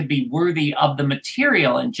learning to be worthy of the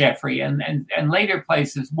material in Jeffrey and later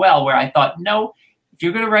plays as well, where I thought, no, if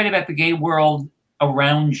you're going to write about the gay world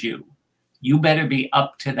around you, you better be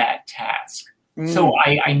up to that task. So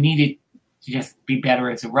I needed to just be better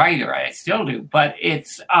as a writer. I still do, but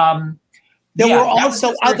it's... There were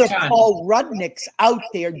also other Paul Rudnicks out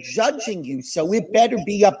there judging you, so it better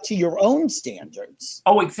be up to your own standards.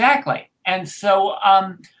 Oh, exactly. And so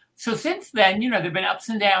so since then, there have been ups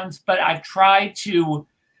and downs, but I've tried to,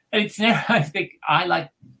 and it's never, I think I, like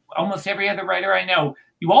almost every other writer I know,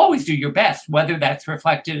 you always do your best. Whether that's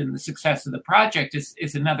reflected in the success of the project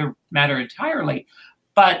is another matter entirely.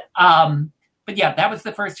 But yeah, that was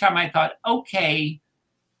the first time I thought, okay,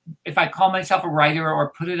 if I call myself a writer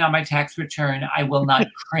or put it on my tax return, I will not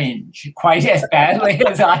cringe quite as badly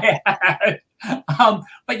as I had.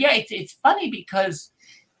 But yeah, it's funny because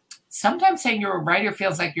sometimes saying you're a writer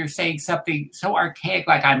feels like you're saying something so archaic,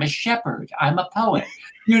 like I'm a shepherd, I'm a poet.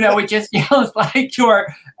 It just feels like you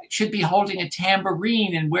should be holding a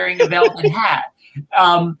tambourine and wearing a velvet hat.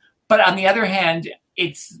 But on the other hand,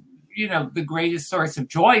 it's the greatest source of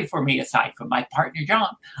joy for me, aside from my partner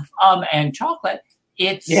John and chocolate.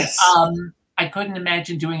 It's I couldn't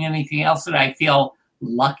imagine doing anything else that I feel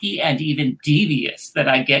lucky and even devious that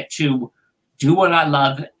I get to do what I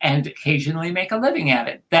love and occasionally make a living at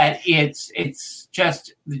it. That it's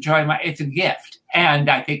just the joy of it's a gift. And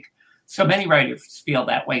I think so many writers feel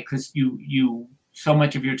that way because you so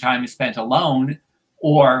much of your time is spent alone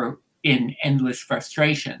or in endless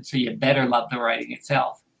frustration. So you better love the writing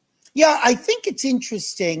itself. Yeah, I think it's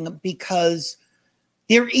interesting because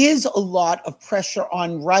there is a lot of pressure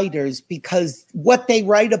on writers because what they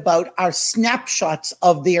write about are snapshots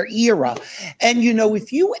of their era. And,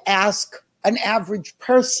 if you ask an average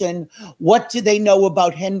person, what do they know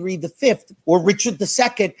about Henry V or Richard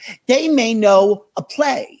II? They may know a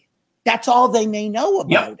play. That's all they may know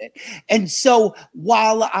about it. And so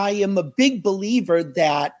while I am a big believer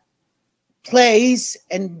that plays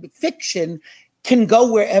and fiction can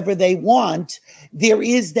go wherever they want, there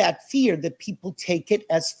is that fear that people take it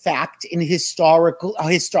as fact and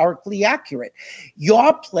historically accurate.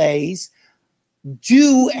 Your plays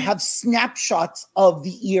do have snapshots of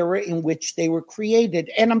the era in which they were created.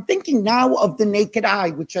 And I'm thinking now of The Naked Eye,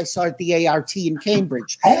 which I saw at the ART in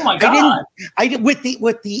Cambridge. Oh my God. I did with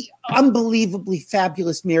the unbelievably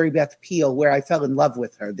fabulous Mary Beth Peel, where I fell in love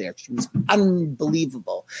with her there. She was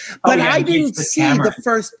unbelievable. But I didn't see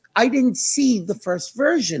the first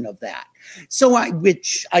version of that. So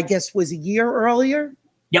which I guess was a year earlier.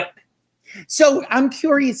 Yep. So I'm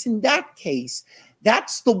curious in that case.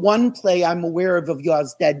 That's the one play I'm aware of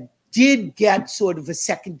yours that did get sort of a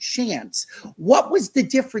second chance. What was the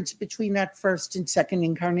difference between that first and second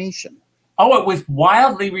incarnation? Oh, it was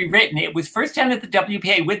wildly rewritten. It was first done at the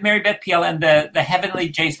WPA with Mary Beth Peel and the heavenly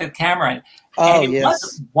J. Smith Cameron. And it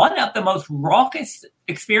was one of the most raucous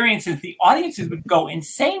experiences. The audiences would go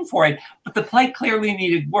insane for it, but the play clearly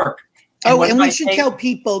needed work. And we should tell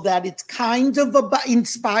people that it's kind of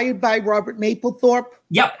inspired by Robert Mapplethorpe.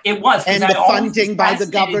 Yep, it was. And the funding by the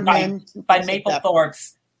government. By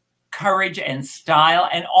Mapplethorpe's courage and style,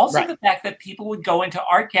 and also the fact that people would go into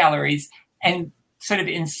art galleries and sort of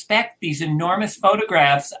inspect these enormous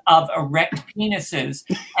photographs of erect penises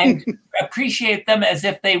and appreciate them as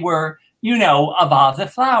if they were, a vase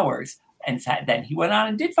of flowers. And then he went on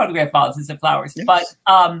and did photograph vases of flowers. Yes.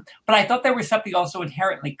 But I thought there was something also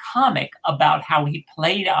inherently comic about how he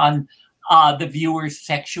played on the viewer's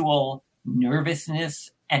sexual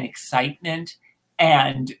nervousness and excitement,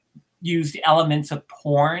 and used elements of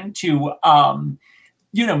porn to,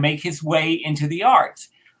 make his way into the arts.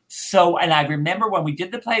 So, and I remember when we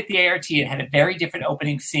did the play at the ART, it had a very different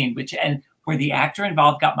opening scene, where the actor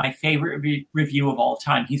involved got my favorite review of all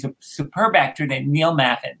time. He's a superb actor named Neil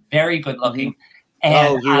Maffin, very good looking.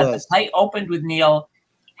 And the play opened with Neil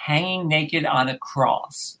hanging naked on a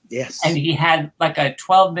cross. Yes. And he had like a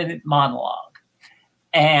 12-minute monologue,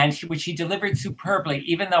 which he delivered superbly,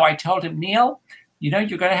 even though I told him, Neil, you're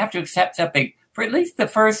going to have to accept something. For at least the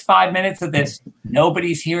first 5 minutes of this,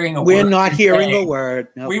 nobody's hearing a word. We're not hearing a word.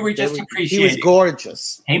 No, we were just appreciating. He was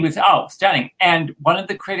gorgeous. He was, stunning. And one of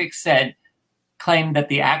the critics claimed that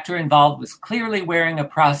the actor involved was clearly wearing a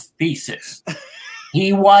prosthesis.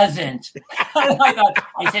 He wasn't.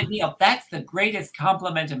 I said, Neil, that's the greatest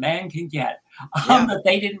compliment a man can get. But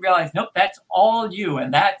they didn't realize, nope, that's all you.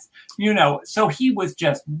 And that's, so he was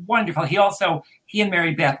just wonderful. He and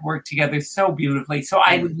Mary Beth worked together so beautifully. So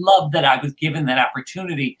I would love that I was given that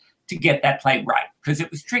opportunity to get that play right, because it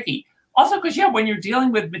was tricky. Also, because, when you're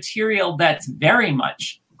dealing with material that's very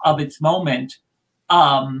much of its moment,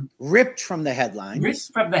 ripped from the headlines.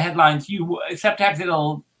 Sometimes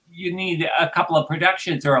you need a couple of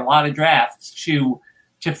productions or a lot of drafts to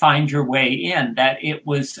find your way in. That it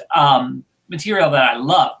was material that I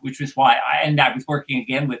loved, which was why I was working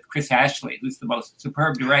again with Chris Ashley, who's the most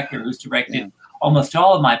superb director, who's directed almost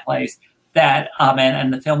all of my plays. That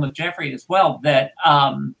and the film of Jeffrey as well. That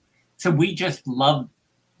so we just loved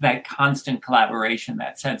that constant collaboration,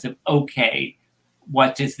 that sense of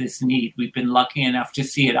what does this need? We've been lucky enough to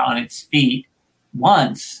see it on its feet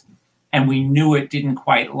once, and we knew it didn't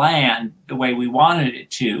quite land the way we wanted it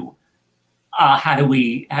to. How do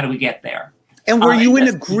we get there? And were you in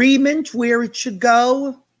agreement where it should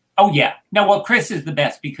go? Oh yeah. No, well, Chris is the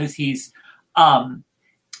best because he's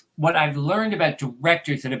what I've learned about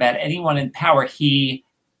directors and about anyone in power. He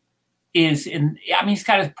is he's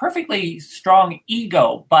got a perfectly strong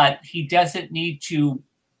ego, but he doesn't need to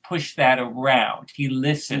push that around. He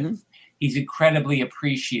listens. Mm-hmm. He's incredibly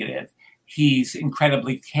appreciative. He's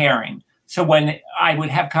incredibly caring. So when I would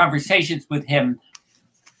have conversations with him,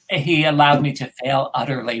 he allowed me to fail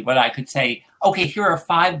utterly. When I could say, okay, here are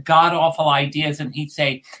 5 god-awful ideas. And he'd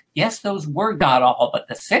say, yes, those were god-awful, but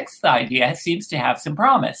the 6th idea seems to have some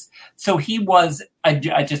promise. So he was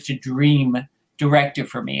just a dream director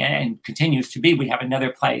for me, and continues to be. We have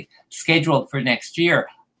another play scheduled for next year.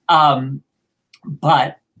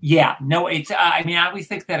 But yeah, no, it's, I always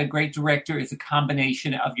think that a great director is a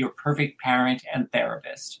combination of your perfect parent and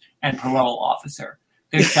therapist and parole officer.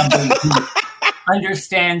 There's somebody who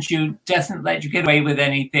understands you, doesn't let you get away with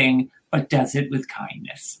anything, but does it with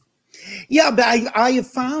kindness. Yeah, but I have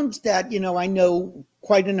found that, I know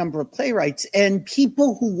quite a number of playwrights and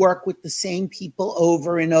people who work with the same people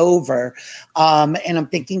over and over. And I'm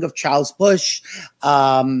thinking of Charles Busch,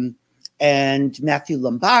 and Matthew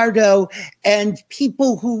Lombardo, and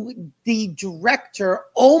people who the director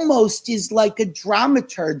almost is like a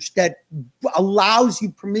dramaturge that allows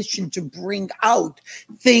you permission to bring out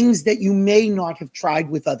things that you may not have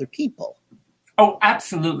tried with other people. Oh,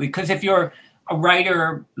 absolutely. Because if you're a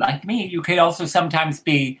writer like me, you could also sometimes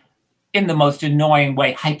be, in the most annoying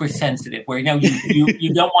way, hypersensitive, where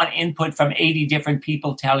you don't want input from 80 different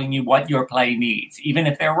people telling you what your play needs, even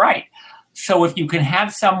if they're right. So if you can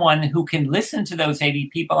have someone who can listen to those 80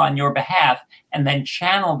 people on your behalf and then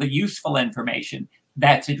channel the useful information,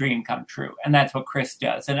 that's a dream come true. And that's what Chris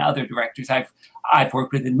does, and other directors I've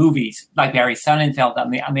worked with in movies, like Barry Sonnenfeld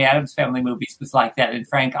on the Addams Family movies was like that, and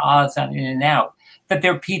Frank Oz on In and Out. But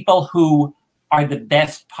they're people who are the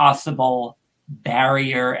best possible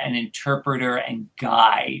barrier and interpreter and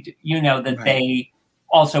guide, that right. They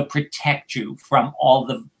also protect you from all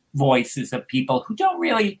the voices of people who don't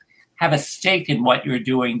really have a stake in what you're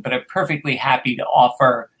doing, but are perfectly happy to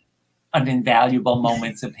offer an invaluable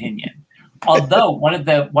moment's opinion. Although one of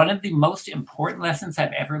the most important lessons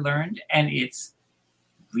I've ever learned, and it's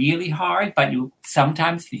really hard, but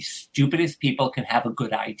sometimes the stupidest people can have a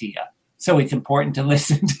good idea. So it's important to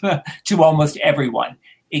listen to almost everyone.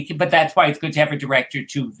 But that's why it's good to have a director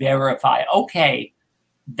to verify, okay,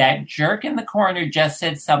 that jerk in the corner just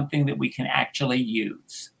said something that we can actually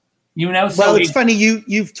use. So it's funny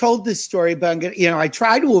you've told this story, but I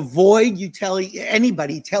try to avoid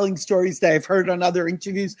anybody telling stories that I've heard on other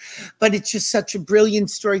interviews, but it's just such a brilliant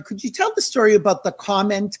story. Could you tell the story about the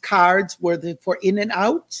comment cards for In and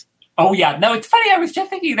Out? Oh yeah, no, it's funny. I was just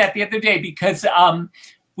thinking that the other day because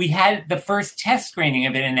we had the first test screening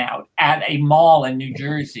of In and Out at a mall in New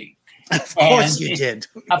Jersey. Of course you did.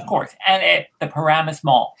 Of course, and at the Paramus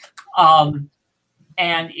Mall, and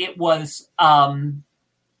it was.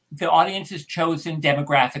 The audience is chosen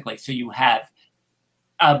demographically. So you have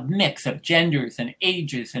a mix of genders and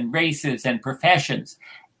ages and races and professions.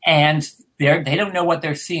 And they don't know what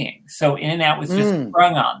they're seeing. So In and Out was just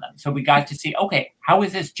sprung on them. So we got to see, okay, how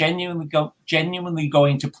is this genuinely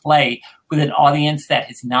going to play with an audience that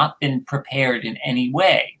has not been prepared in any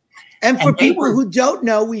way? And for people who don't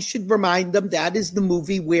know, we should remind them that is the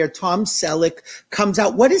movie where Tom Selleck comes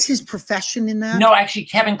out. What is his profession in that? No, actually,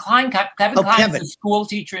 Kevin Kline. Kevin Kline is a school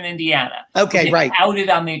teacher in Indiana. Okay, right. Outed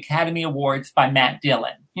on the Academy Awards by Matt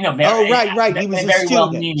Dillon. Right. He was a very student.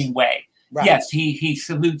 well-meaning way. Right. Yes, he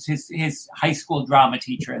salutes his high school drama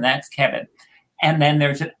teacher, and that's Kevin. And then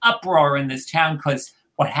there's an uproar in this town because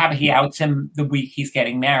what happened? He outs him the week he's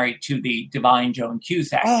getting married to the divine Joan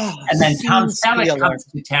Cusack. And then Tom Selleck comes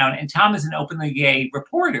to town, and Tom is an openly gay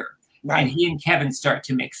reporter. Right. And he and Kevin start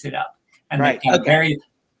to mix it up. And they've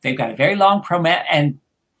got a very long and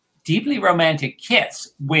deeply romantic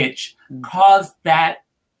kiss, which caused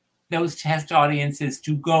those test audiences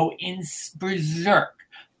to go in berserk,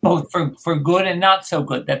 both for good and not so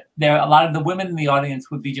good. That a lot of the women in the audience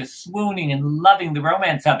would be just swooning and loving the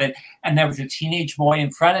romance of it. And there was a teenage boy in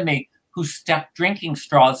front of me who stuck drinking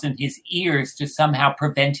straws in his ears to somehow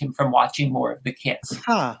prevent him from watching more of the kiss.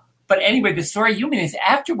 Huh. But anyway, the story is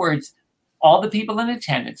afterwards, all the people in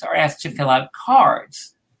attendance are asked to fill out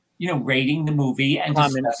cards, rating the movie and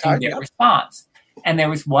discussing their response. And there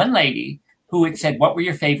was one lady who had said, what were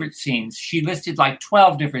your favorite scenes? She listed like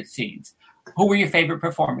 12 different scenes. Who were your favorite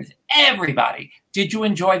performers? Everybody. Did you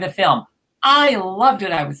enjoy the film? I loved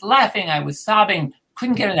it. I was laughing. I was sobbing.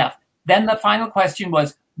 Couldn't get enough. Then the final question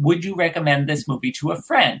was, would you recommend this movie to a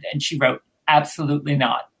friend? And she wrote, absolutely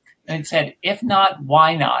not. And it said, if not,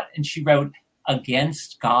 why not? And she wrote,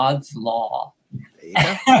 against God's law.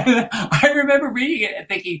 Yeah. I remember reading it and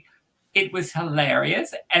thinking it was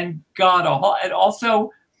hilarious and God awful. And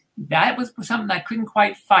also, that was something I couldn't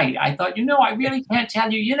quite fight. I thought, I really can't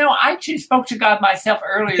tell you. I actually spoke to God myself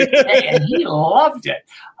earlier today, and He loved it.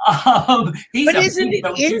 But isn't it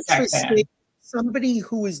interesting? Somebody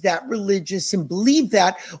who is that religious and believed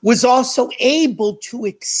that was also able to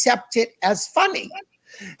accept it as funny.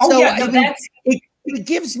 It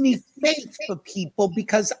gives me faith for people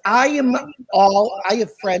because I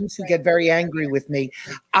have friends who get very angry with me.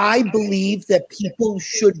 I believe that people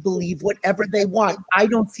should believe whatever they want. I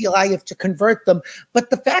don't feel I have to convert them.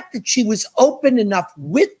 But the fact that she was open enough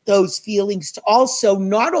with those feelings to also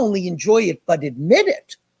not only enjoy it, but admit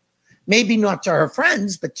it, maybe not to her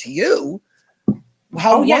friends, but to you.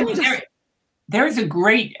 There's a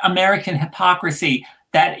great American hypocrisy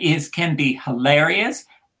that can be hilarious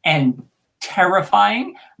and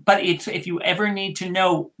terrifying, but if you ever need to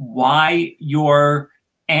know why your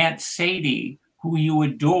Aunt Sadie, who you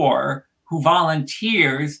adore, who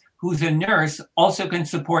volunteers, who's a nurse, also can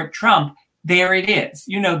support Trump, there it is.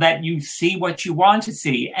 That you see what you want to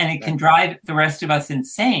see, and it can drive the rest of us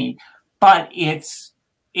insane, but it's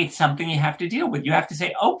something you have to deal with. You have to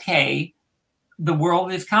say, okay, the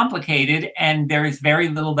world is complicated, and there is very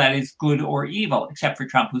little that is good or evil, except for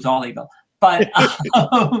Trump, who's all evil. But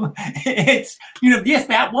it's, yes,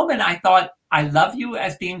 that woman, I thought, I love you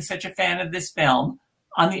as being such a fan of this film.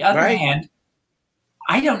 On the other hand,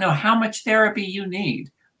 I don't know how much therapy you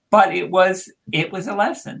need, but it was a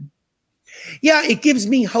lesson. Yeah, it gives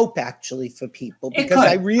me hope actually for people, because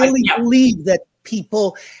I really believe that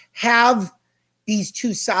people have these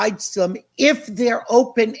two sides to them if they're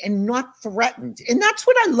open and not threatened. And that's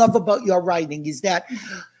what I love about your writing, is that,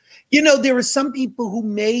 there are some people who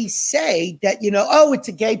may say that, oh, it's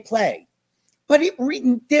a gay play. But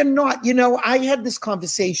they're not. I had this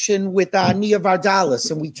conversation with Nia Vardalos,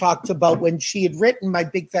 and we talked about when she had written My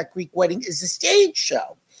Big Fat Greek Wedding as a stage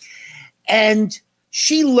show. And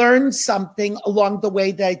she learned something along the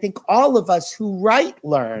way that I think all of us who write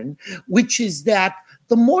learn, which is that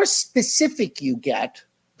the more specific you get,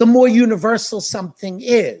 the more universal something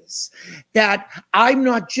is. That I'm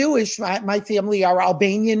not Jewish, my family are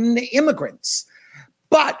Albanian immigrants.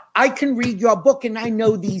 But I can read your book and I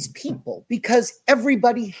know these people, because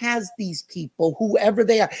everybody has these people, whoever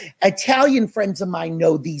they are. Italian friends of mine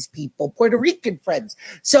know these people, Puerto Rican friends.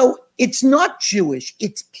 So it's not Jewish,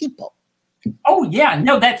 it's people. Oh, yeah.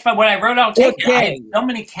 No, that's what I wrote. I'll take it. I had so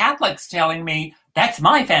many Catholics telling me that's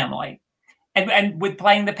my family. And with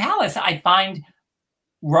Playing the Palace, I find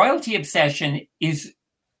royalty obsession is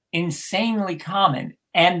insanely common.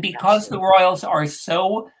 And because the royals are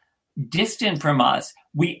so distant from us,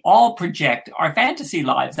 we all project our fantasy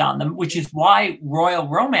lives on them, which is why royal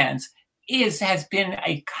romance has been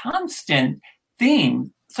a constant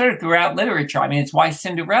theme sort of throughout literature. I mean, it's why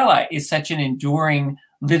Cinderella is such an enduring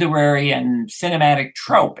literary and cinematic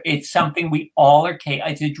trope. It's something we all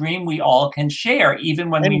it's a dream we all can share,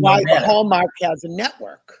 even when we know better. And why the Hallmark has a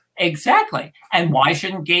network. Exactly. And why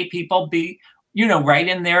shouldn't gay people be, right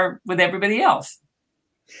in there with everybody else?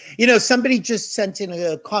 Somebody just sent in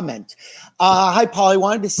a comment. Hi, Paul. I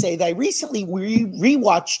wanted to say that I recently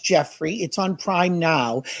rewatched Jeffrey. It's on Prime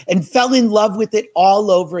now, and fell in love with it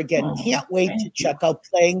all over again. Can't wait to check out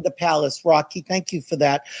Playing the Palace. Rocky, thank you for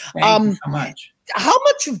that. Thank you so much. How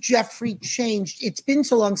much of Jeffrey changed? It's been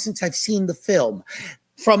so long since I've seen the film,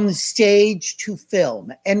 from the stage to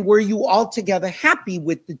film. And were you altogether happy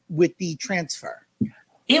with the transfer?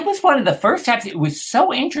 It was one of the first times. It was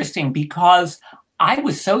so interesting because I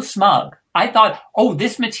was so smug. I thought,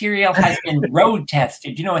 this material has been road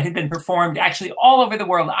tested. It had been performed actually all over the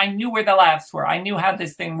world. I knew where the laughs were. I knew how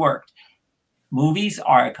this thing worked. Movies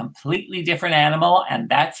are a completely different animal, and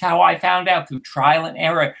that's how I found out through trial and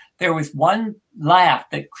error. There was one laugh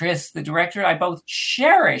that Chris, the director, and I both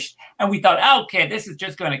cherished, and we thought, okay, this is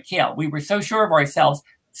just going to kill. We were so sure of ourselves.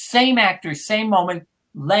 Same actor, same moment,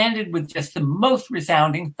 landed with just the most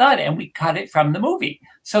resounding thud, and we cut it from the movie.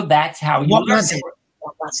 So that's how you learn.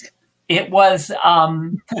 What was it? It was,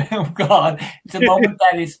 oh God, it's a moment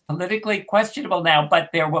that is politically questionable now, but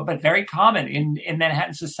very common in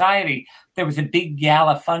Manhattan society. There was a big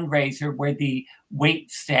gala fundraiser where the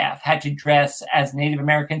wait staff had to dress as Native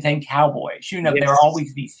Americans and cowboys. There are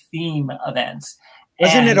always these theme events.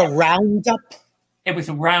 Wasn't it a roundup? It was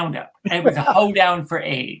a roundup, and it was a hoedown for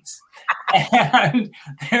AIDS. And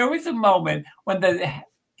there was a moment when the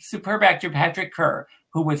superb actor Patrick Kerr,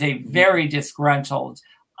 who was a very disgruntled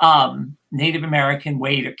Native American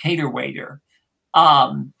cater waiter,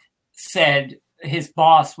 said his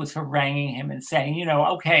boss was haranguing him and saying,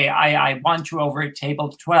 okay, I want you over at table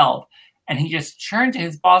 12. And he just turned to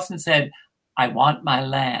his boss and said, I want my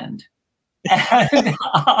land. And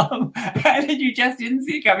you just didn't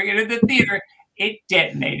see it coming into the theater. It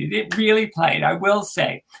detonated. It really played, I will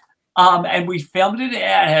say. And we filmed it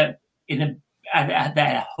at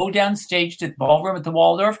that hoedown staged at the ballroom at the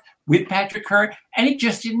Waldorf with Patrick Kerr, and it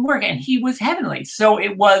just didn't work. And he was heavenly. So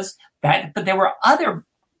it was that, but there were other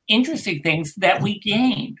interesting things that we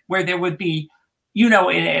gained where there would be,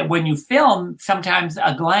 when you film, sometimes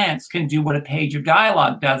a glance can do what a page of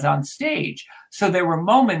dialogue does on stage. So there were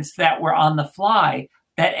moments that were on the fly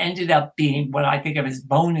that ended up being what I think of as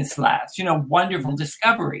bonus laughs, wonderful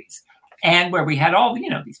discoveries. And where we had all,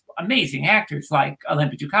 these amazing actors like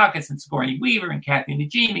Olympia Dukakis and Sigourney Weaver and Kathy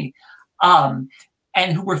Najimy,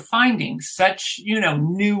 and who were finding such,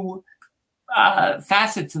 new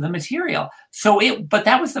facets of the material. But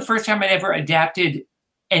that was the first time I'd ever adapted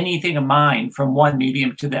anything of mine from one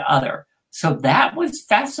medium to the other. So that was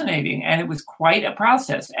fascinating, and it was quite a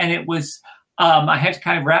process. And it was, I had to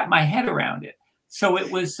kind of wrap my head around it. So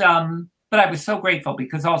it was, but I was so grateful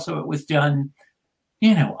because also it was done,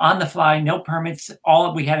 on the fly, no permits.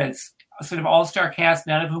 We had a sort of all-star cast,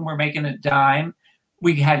 none of whom were making a dime.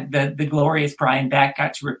 We had the glorious Brian Back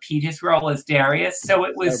got to repeat his role as Darius. So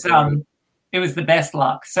it was, it was the best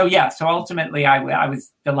luck. So yeah, so ultimately I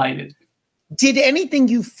was delighted. Did anything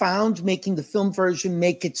you found making the film version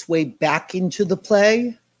make its way back into the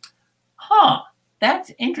play?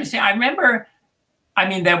 That's interesting. I remember,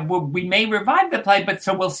 that we may revive the play, but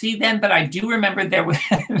so we'll see then. But I do remember there was,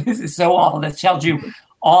 this is so awful, that tells you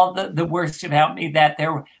all the worst about me, that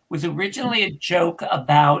there was originally a joke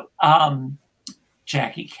about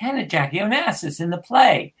Jackie Onassis in the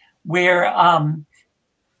play, where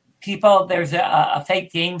there's a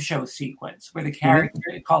fake game show sequence where the character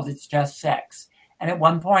calls It's Just Sex. And at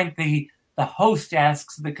one point, the host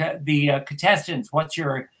asks the contestants, what's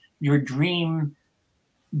your dream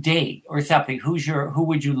date or something? Who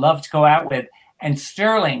would you love to go out with? And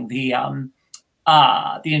Sterling, the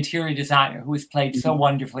interior designer, who was played so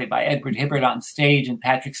wonderfully by Edward Hibbert on stage and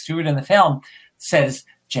Patrick Stewart in the film, says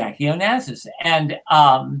Jackie Onassis. And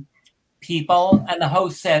the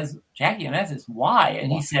host says, Jackie Onassis, why?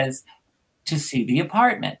 And he says, to see the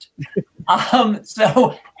apartment.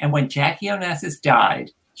 And when Jackie Onassis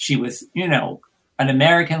died, she was, an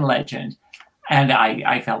American legend. And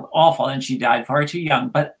I felt awful, and she died far too young.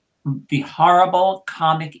 But the horrible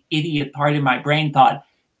comic idiot part of my brain thought,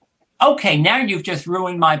 okay, now you've just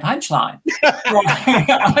ruined my punchline.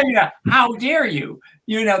 How dare you?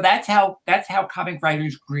 That's how comic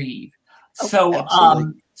writers grieve. So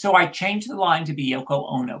I changed the line to be Yoko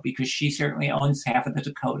Ono, because she certainly owns half of the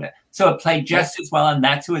Dakota. So it played just as well, and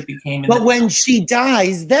that's who it became. But when she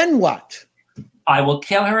dies, then what? I will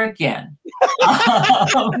kill her again. So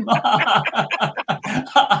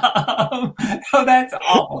that's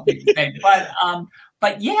awful.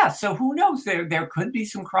 But yeah, so who knows? There could be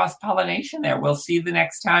some cross-pollination there. We'll see the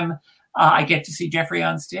next time I get to see Jeffrey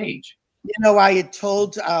on stage. I had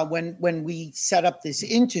told when we set up this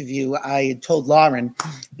interview, I had told Lauren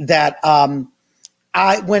that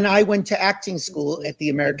when I went to acting school at the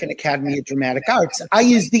American Academy of Dramatic Arts, I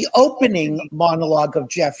used the opening monologue of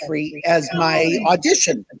Jeffrey as my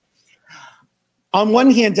audition. On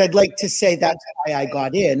one hand, I'd like to say that's why I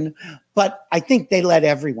got in, but I think they let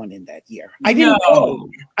everyone in that year. I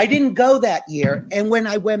didn't go that year. And when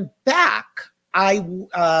I went back,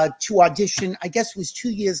 to audition, I guess it was 2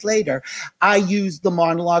 years later, I used the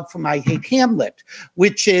monologue from I Hate Hamlet,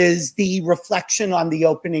 which is the reflection on the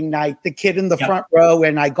opening night, the kid in the front row,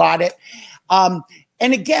 and I got it. And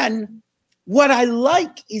again, what I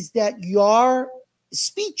like is that your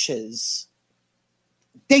speeches,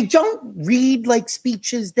 they don't read like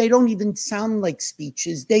speeches. They don't even sound like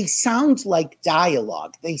speeches. They sound like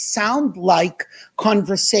dialogue. They sound like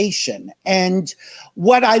conversation. And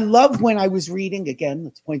what I love when I was reading, again,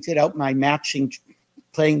 let's point it out, my matching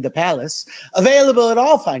Playing the Palace, available at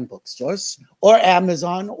all fine bookstores or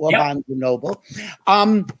Amazon or Barnes & Noble,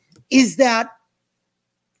 is that,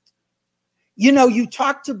 you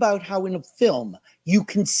talked about how in a film, you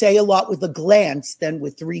can say a lot with a glance than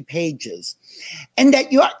with 3 pages. And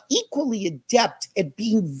that you're equally adept at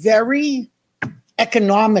being very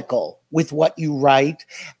economical with what you write,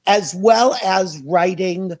 as well as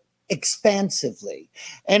writing expansively.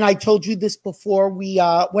 And I told you this before we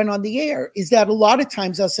went on the air, is that a lot of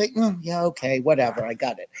times I'll say, yeah, okay, whatever, I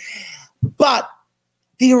got it. But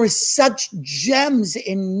there is such gems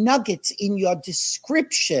and nuggets in your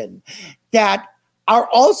description that are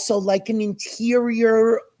also like an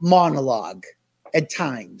interior monologue at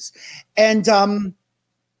times. And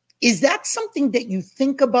is that something that you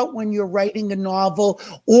think about when you're writing a novel?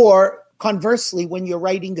 Or conversely, when you're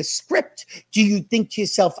writing a script, do you think to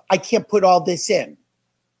yourself, I can't put all this in,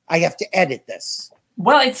 I have to edit this?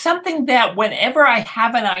 Well, it's something that whenever I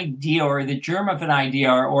have an idea or the germ of an idea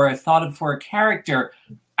or a thought of for a character,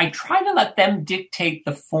 I try to let them dictate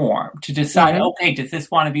the form to decide, okay, does this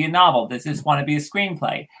want to be a novel? Does this want to be a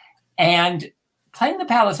screenplay? And Playing the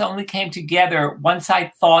Palace only came together once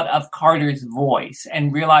I thought of Carter's voice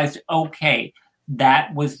and realized, okay,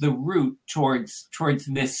 that was the route towards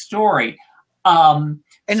this story. How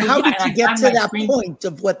did you get to that point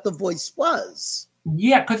of what the voice was?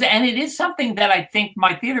 Yeah, and it is something that I think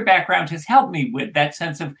my theater background has helped me with, that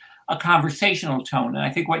sense of a conversational tone. And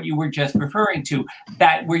I think what you were just referring to,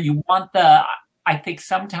 that where you want I think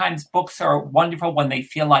sometimes books are wonderful when they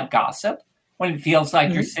feel like gossip, when it feels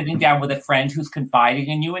like you're sitting down with a friend who's confiding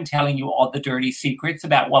in you and telling you all the dirty secrets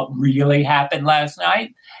about what really happened last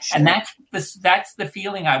night. Sure. And that's the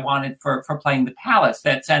feeling I wanted for Playing the Palace,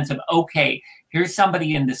 that sense of, okay, here's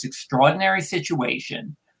somebody in this extraordinary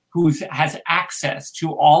situation who has access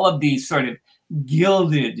to all of these sort of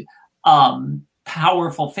gilded,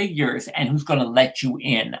 powerful figures, and who's going to let you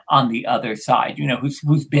in on the other side,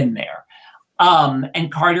 who's been there.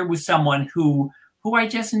 And Carter was someone who I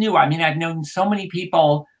just knew. I mean, I've known so many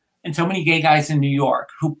people and so many gay guys in New York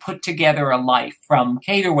who put together a life from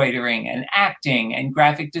cater waitering and acting and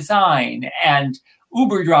graphic design and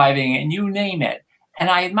Uber driving and you name it. And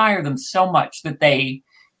I admire them so much that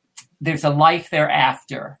there's a life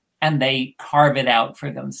thereafter and they carve it out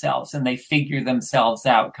for themselves and they figure themselves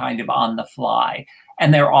out kind of on the fly.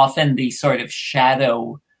 And they're often the sort of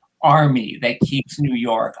shadow army that keeps New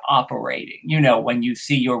York operating. You know, when you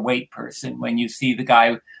see your wait person, when you see the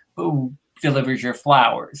guy who delivers your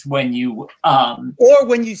flowers, when you or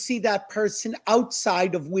when you see that person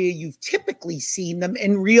outside of where you've typically seen them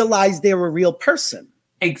and realize they're a real person.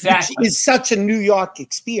 Exactly. Which is such a New York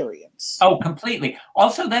experience. Oh, completely.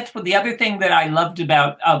 Also, that's what the other thing that I loved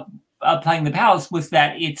about Playing the Palace was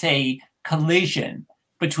that it's a collision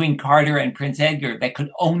between Carter and Prince Edgar that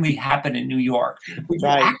could only happen in New York. Where you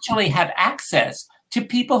actually have access to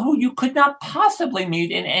people who you could not possibly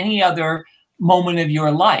meet in any other moment of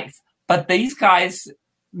your life. But these guys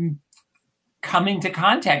come into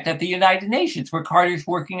contact at the United Nations where Carter's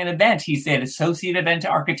working an event. He's an associate event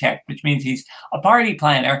architect, which means he's a party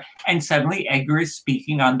planner. And suddenly Edgar is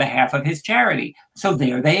speaking on behalf of his charity. So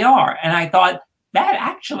there they are. And I thought that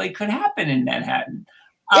actually could happen in Manhattan.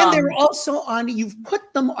 And they're also you've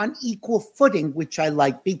put them on equal footing, which I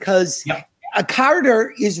like because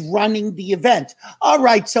Carter is running the event. All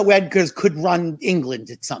right, so Edgar could run England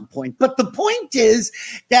at some point. But the point is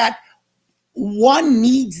that one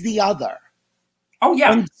needs the other. Oh,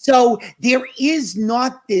 yeah. And so there is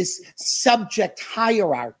not this subject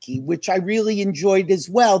hierarchy, which I really enjoyed as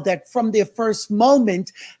well, that from their first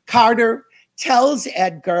moment, Carter tells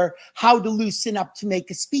Edgar how to loosen up to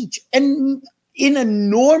make a speech. And in a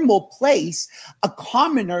normal place, a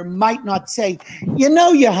commoner might not say, you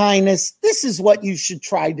know, Your Highness, this is what you should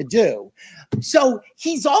try to do. So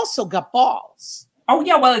he's also got balls. Oh,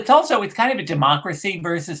 yeah. Well, it's kind of a democracy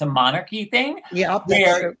versus a monarchy thing. Yeah.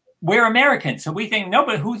 We're Americans, so we think, no,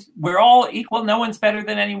 but we're all equal. No one's better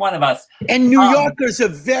than any one of us. And New Yorkers are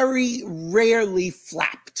very rarely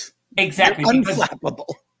flapped. Exactly. They're unflappable.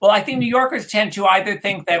 Well, I think New Yorkers tend to either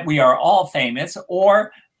think that we are all famous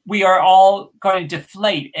or we are all going to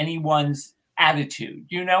deflate anyone's attitude,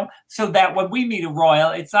 you know? So that when we meet a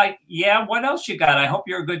royal, it's like, yeah, what else you got? I hope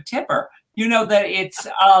you're a good tipper. You know, that it's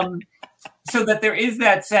so that there is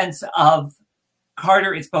that sense of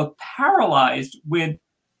Carter is both paralyzed with,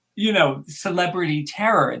 you know, celebrity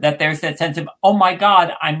terror, that there's that sense of, oh my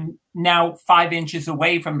God, I'm now 5 inches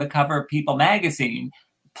away from the cover of People magazine.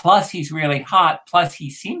 Plus he's really hot. Plus he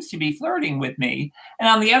seems to be flirting with me. And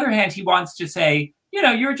on the other hand, he wants to say, you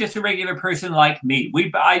know, you're just a regular person like me.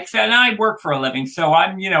 I work for a living, so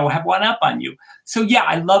I'm, you know, have one up on you. So yeah,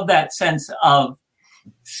 I love that sense of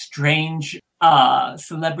strange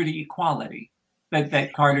celebrity equality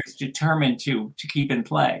that Carter's determined to keep in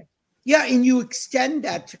play. Yeah, and you extend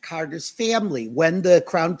that to Carter's family when the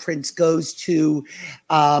Crown Prince goes to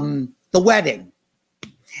the wedding.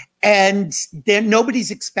 And then nobody's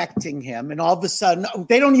expecting him. And all of a sudden,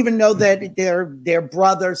 they don't even know that their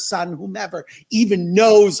brother, son, whomever, even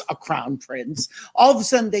knows a Crown Prince. All of a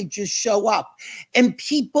sudden, they just show up. And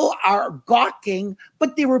people are gawking,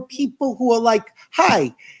 but there were people who are like,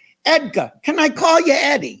 hi, Edgar, can I call you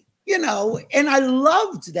Eddie? You know, and I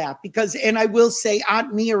loved that because, and I will say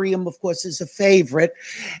Aunt Miriam, of course, is a favorite.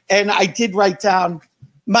 And I did write down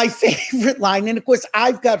my favorite line. And of course,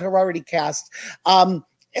 I've got her already cast.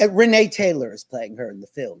 Renee Taylor is playing her in the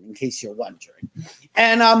film, in case you're wondering.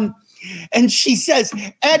 And she says,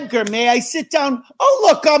 Edgar, may I sit down? Oh,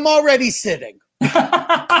 look, I'm already sitting.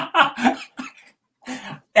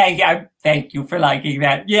 Thank you for liking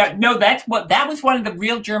that. Yeah, no, that was one of the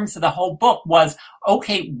real germs of the whole book was,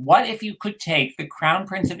 okay, what if you could take the Crown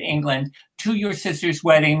Prince of England to your sister's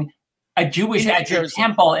wedding, at your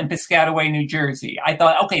temple in Piscataway, New Jersey? I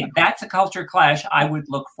thought, okay, that's a culture clash I would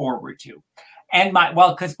look forward to. And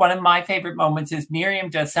because one of my favorite moments is Miriam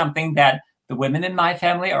does something that the women in my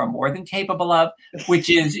family are more than capable of, which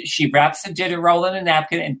is she wraps the dinner roll in a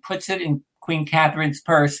napkin and puts it in Queen Catherine's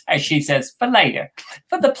purse, as she says, for later,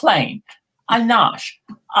 for the plane, a nosh.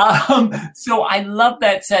 So I love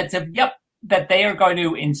that sense of, that they are going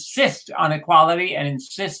to insist on equality and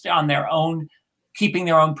insist on their own, keeping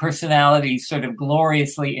their own personalities sort of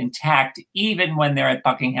gloriously intact, even when they're at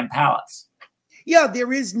Buckingham Palace. Yeah,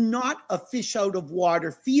 there is not a fish out of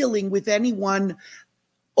water feeling with anyone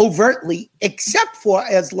overtly, except for,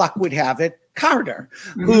 as luck would have it, Carter,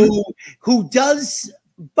 who does.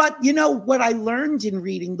 But you know what I learned in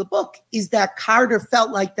reading the book is that Carter felt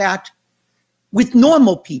like that with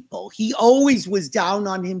normal people. He always was down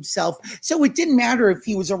on himself. So it didn't matter if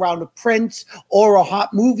he was around a prince or a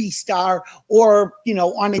hot movie star or,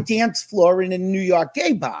 on a dance floor in a New York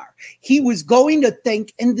gay bar. He was going to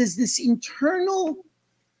think, and there's this internal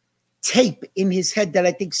tape in his head that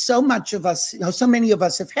I think so many of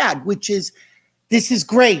us have had, which is, this is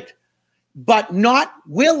great, but not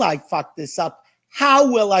will I fuck this up? How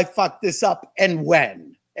will I fuck this up and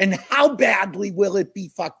when? And how badly will it be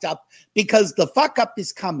fucked up? Because the fuck up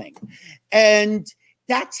is coming. And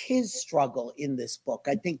that's his struggle in this book,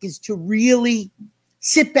 I think, is to really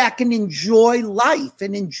sit back and enjoy life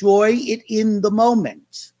and enjoy it in the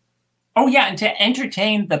moment. Oh, yeah. And to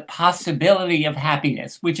entertain the possibility of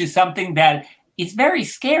happiness, which is something that is very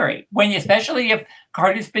scary, especially if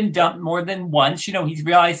Carter's been dumped more than once. He's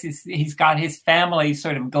realized he's got his family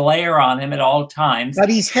sort of glare on him at all times. But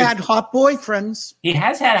he's had hot boyfriends. He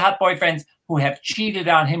has had hot boyfriends who have cheated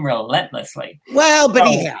on him relentlessly. Well, but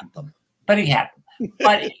he had them.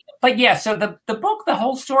 But yeah, so the book, the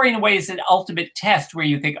whole story in a way is an ultimate test where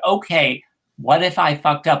you think, okay, what if I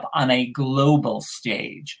fucked up on a global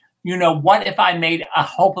stage? What if I made a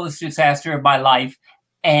hopeless disaster of my life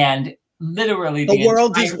and literally the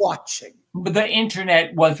world is watching? The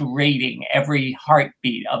internet was rating every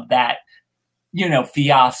heartbeat of that,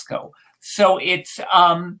 fiasco. So it's,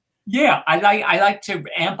 I like to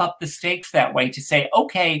amp up the stakes that way to say,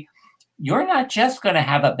 okay, you're not just going to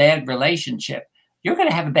have a bad relationship. You're going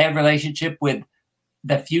to have a bad relationship with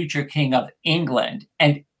the future king of England,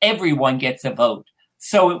 and everyone gets a vote.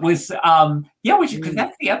 So it was, because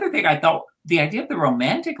that's the other thing I thought, the idea of the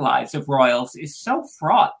romantic lives of royals is so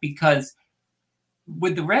fraught because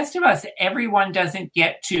with the rest of us, everyone doesn't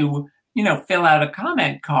get to, fill out a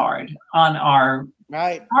comment card on our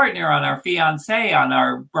partner, on our fiance, on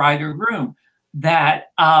our bride or groom. But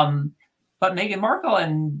Meghan Markle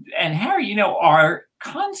and Harry, are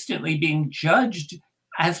constantly being judged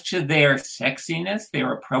as to their sexiness,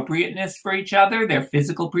 their appropriateness for each other, their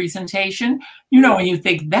physical presentation. And you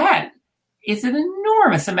think that is an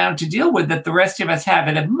enormous amount to deal with that the rest of us have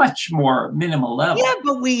at a much more minimal level. Yeah,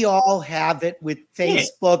 but we all have it with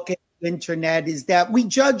Facebook and internet, is that we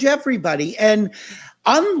judge everybody. And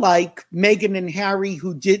unlike Meghan and Harry,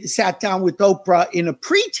 who sat down with Oprah in a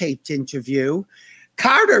pre-taped interview,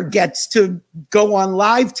 Carter gets to go on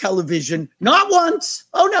live television, not once,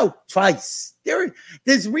 twice.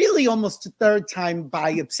 There's really almost a third time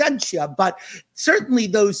by absentia, but certainly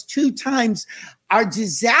those two times are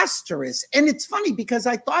disastrous. And it's funny because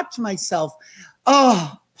I thought to myself,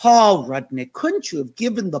 oh, Paul Rudnick, couldn't you have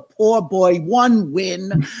given the poor boy one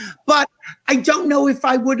win? But I don't know if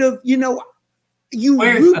I would have, Where's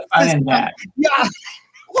the fun in that? Yeah.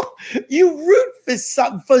 You root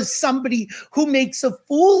for somebody who makes a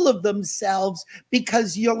fool of themselves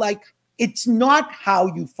because you're like, it's not how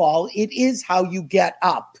you fall, it is how you get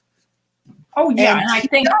up. Oh, yeah. And I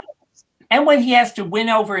think, and when he has to win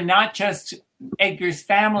over not just Edgar's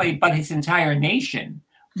family, but his entire nation,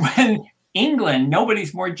 when England,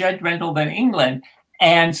 nobody's more judgmental than England.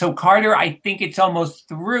 And so Carter, I think it's almost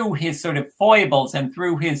through his sort of foibles and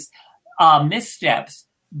through his missteps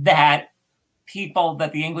that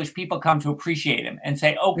the English people come to appreciate him and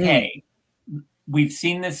say, okay, we've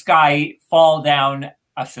seen this guy fall down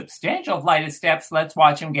a substantial flight of steps. Let's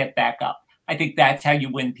watch him get back up. I think that's how you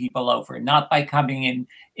win people over, not by coming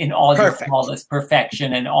in all your flawless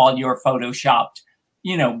perfection and all your photoshopped,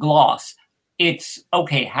 gloss. It's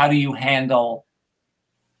okay. How do you handle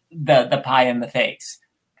the pie in the face?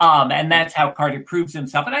 And that's how Carter proves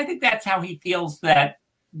himself. And I think that's how he feels that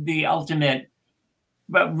the ultimate,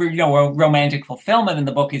 romantic fulfillment in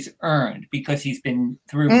the book is earned because he's been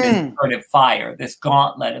through this sort of fire, this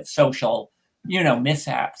gauntlet of social,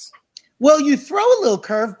 mishaps. Well, you throw a little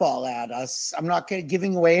curveball at us. I'm not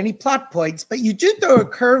giving away any plot points, but you do throw a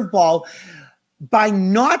curveball by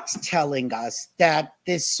not telling us that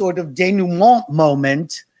this sort of denouement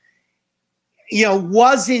moment,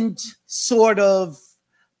 wasn't sort of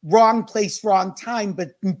wrong place, wrong time,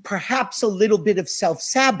 but perhaps a little bit of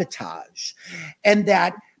self-sabotage, and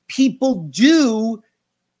that people do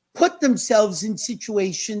put themselves in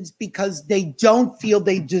situations because they don't feel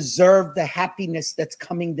they deserve the happiness that's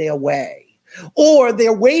coming their way, or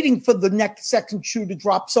they're waiting for the next second shoe to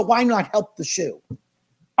drop. So why not help the shoe?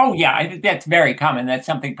 Oh, yeah, I think that's very common. That's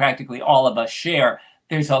something practically all of us share.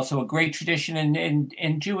 There's also a great tradition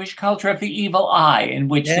in Jewish culture of the evil eye, in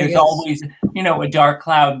which there's always, a dark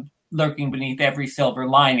cloud lurking beneath every silver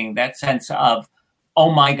lining. That sense of,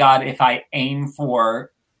 oh my God, if I aim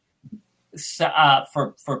for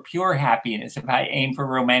pure happiness, if I aim for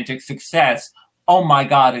romantic success, oh my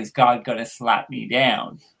God, is God going to slap me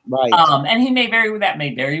down? Right. And that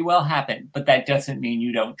may very well happen, but that doesn't mean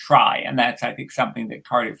you don't try. And that's, I think, something that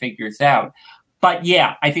Carter figures out. But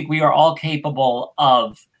yeah, I think we are all capable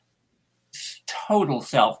of total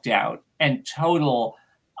self-doubt and total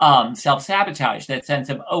self-sabotage, that sense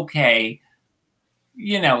of, okay,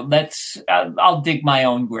 I'll dig my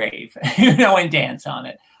own grave, and dance on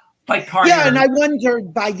it. But Carter, yeah, and I wonder,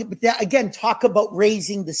 again, talk about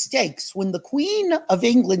raising the stakes. When the Queen of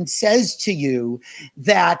England says to you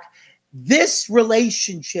that this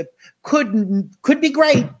relationship could be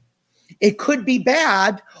great, it could be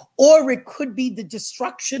bad, or it could be the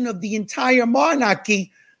destruction of the entire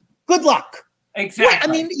monarchy, good luck. Exactly. I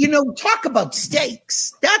mean, talk about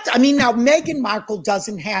stakes. Now Meghan Markle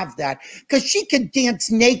doesn't have that because she could dance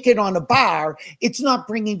naked on a bar. It's not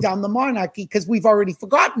bringing down the monarchy because we've already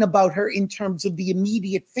forgotten about her in terms of the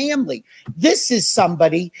immediate family. This is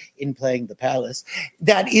somebody, in playing the palace,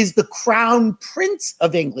 that is the crown prince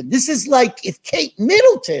of England. This is like if Kate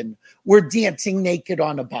Middleton were dancing naked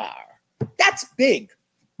on a bar. That's big.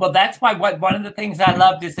 Well, that's why one of the things I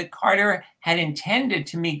loved is that Carter had intended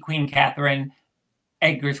to meet Queen Catherine,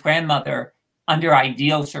 Edgar's grandmother, under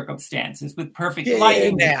ideal circumstances, with perfect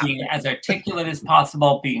lighting, being as articulate as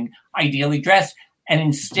possible, being ideally dressed. And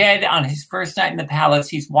instead, on his first night in the palace,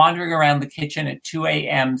 he's wandering around the kitchen at 2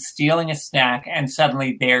 a.m., stealing a snack, and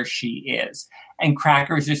suddenly there she is. And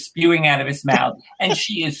crackers are spewing out of his mouth, and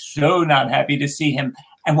she is so not happy to see him.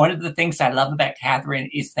 And one of the things I love about Catherine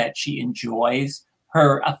is that she enjoys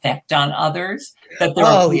her effect on others, that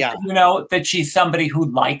that she's somebody who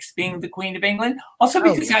likes being the Queen of England. Also,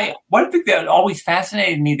 because one thing that always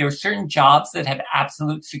fascinated me, there are certain jobs that have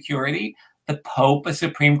absolute security: the Pope, a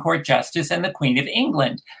Supreme Court justice, and the Queen of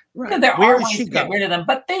England. Right. There are ways to get rid of them,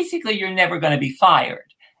 but basically you're never going to be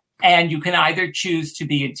fired. And you can either choose to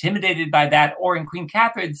be intimidated by that, or in Queen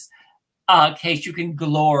Catherine's case, you can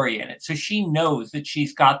glory in it. So she knows that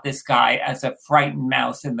she's got this guy as a frightened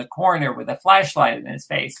mouse in the corner with a flashlight in his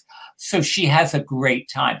face. So she has a great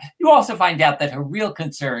time. You also find out that her real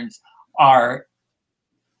concerns are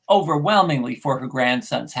overwhelmingly for her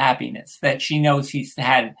grandson's happiness, that she knows he's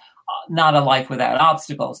had not a life without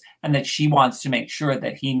obstacles, and that she wants to make sure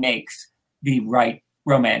that he makes the right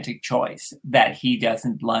romantic choice, that he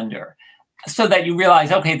doesn't blunder. So that you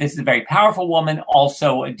realize, okay, this is a very powerful woman,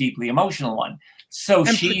 also a deeply emotional one. So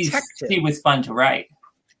she was fun to write.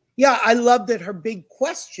 Yeah, I love that her big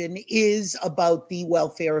question is about the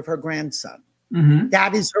welfare of her grandson. Mm-hmm.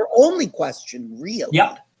 That is her only question, really.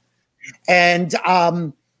 Yep. And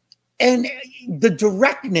the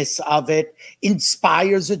directness of it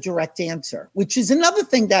inspires a direct answer, which is another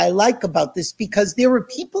thing that I like about this, because there are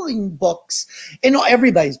people in books, in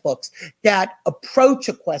everybody's books, that approach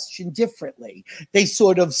a question differently. They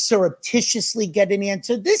sort of surreptitiously get an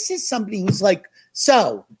answer. This is somebody who's like,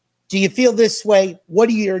 so, do you feel this way? What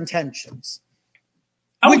are your intentions?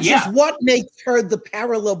 Which is what makes her the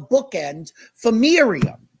parallel bookend for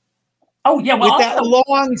Miriam. Oh, yeah. Well, with that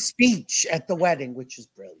long speech at the wedding, which is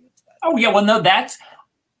brilliant. Oh, yeah. Well, no, that's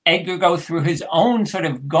Edgar goes through his own sort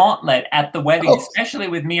of gauntlet at the wedding, especially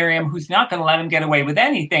with Miriam, who's not going to let him get away with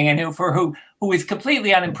anything, and who is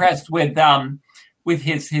completely unimpressed with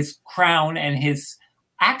his crown and his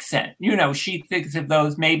accent. She thinks of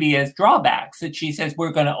those maybe as drawbacks, that she says,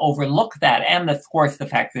 we're going to overlook that. And of course, the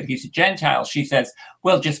fact that he's a Gentile, she says,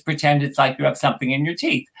 we'll just pretend it's like you have something in your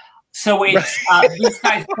teeth. So it's these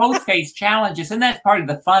guys both face challenges, and that's part of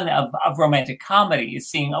the fun of romantic comedy, is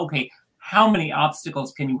seeing, okay, how many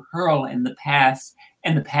obstacles can you hurl in the path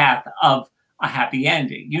of a happy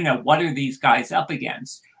ending? What are these guys up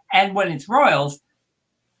against? And when it's royals,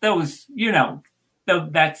 those,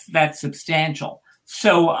 that's substantial.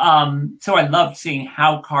 So I loved seeing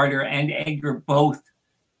how Carter and Edgar both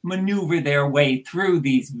maneuver their way through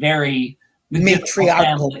these very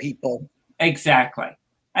matriarchal people. Exactly.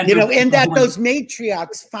 And those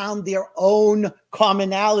matriarchs found their own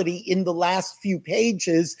commonality in the last few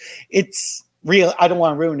pages. Real. I don't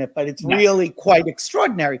want to ruin it, but it's really quite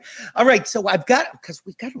extraordinary. All right. So because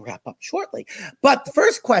we've got to wrap up shortly. But the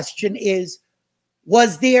first question is,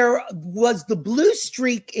 was the blue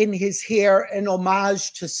streak in his hair an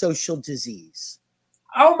homage to social disease?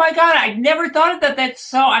 Oh my God. I never thought of that.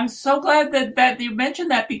 I'm so glad that you mentioned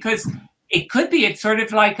that, because it could be, it's sort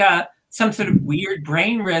of like some sort of weird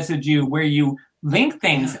brain residue where you link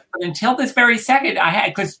things. But until this very second,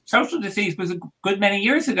 because social disease was a good many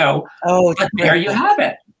years ago. Oh, but there you have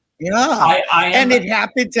it. Yeah. And it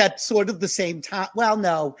happens at sort of the same time. Well,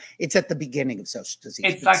 no, it's at the beginning of social disease.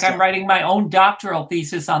 It's like I'm writing my own doctoral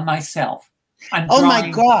thesis on myself. My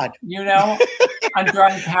God. I'm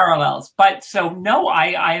drawing parallels. But so, no,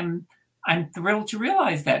 I am I'm thrilled to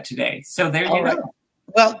realize that today. So there All you right. go.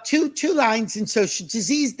 Well, two lines in Social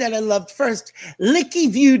Disease that I loved. First,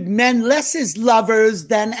 Licky viewed men less as lovers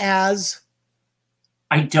than as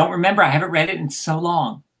I don't remember. I haven't read it in so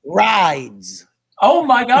long. rides. Oh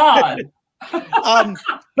my God.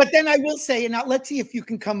 But then I will say, and now let's see if you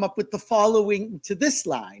can come up with the following to this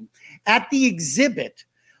line. At the exhibit,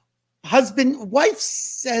 wife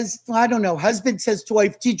says, I don't know, husband says to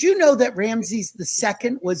wife, did you know that Ramses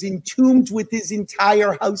II was entombed with his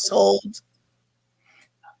entire household?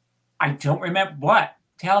 I don't remember. What?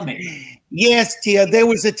 Tell me. Yes, Tia, there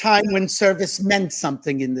was a time when service meant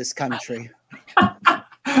something in this country.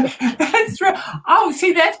 That's right. Oh,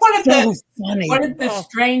 see, that's one of the Oh.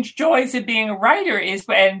 strange joys of being a writer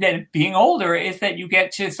and then being older is that you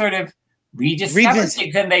get to sort of rediscover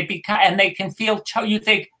Revisit. things, and they can feel. You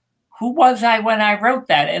think, who was I when I wrote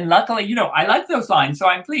that? And luckily, I like those lines, so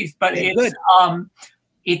I'm pleased. But They're it's good.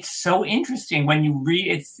 It's so interesting when you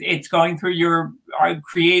read. It's going through your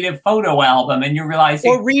creative photo album, and you're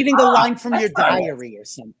realizing, or reading a line from that's your right. diary or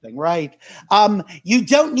something, right? You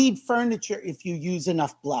don't need furniture if you use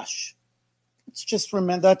enough blush. It's just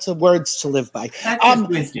remember that's a words to live by. That's just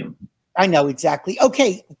wisdom. I know exactly.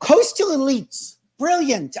 Okay, Coastal Elites.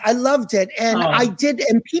 Brilliant. I loved it. And I did.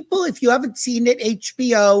 And people, if you haven't seen it,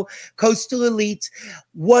 HBO, Coastal Elites,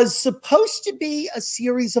 was supposed to be a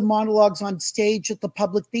series of monologues on stage at the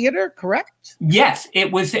Public Theater, correct? Yes,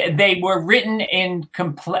 it was. They were written in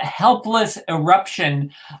helpless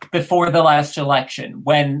eruption before the last election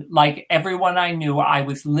when, like everyone I knew, I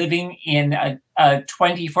was living in a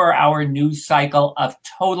 24-hour news cycle of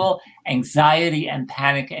total anxiety and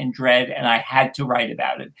panic and dread, and I had to write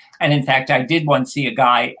about it. And in fact, I did once see a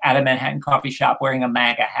guy at a Manhattan coffee shop wearing a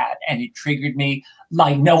MAGA hat, and it triggered me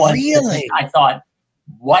like no one. Really? I thought,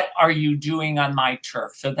 what are you doing on my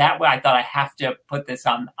turf? So that way I thought I have to put this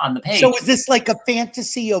on the page. So is this like a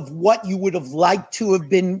fantasy of what you would have liked to have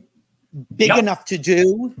been big enough to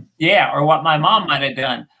do? Yeah, or what my mom might have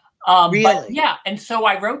done. Really? But yeah, and so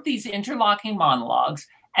I wrote these interlocking monologues,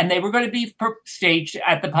 and they were going to be staged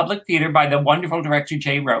at the Public Theater by the wonderful director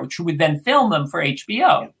Jay Roach, who would then film them for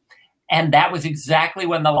HBO. And that was exactly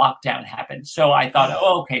when the lockdown happened. So I thought,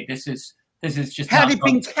 okay, this is just Had it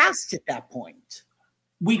been cast at that point?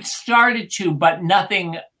 We started to, but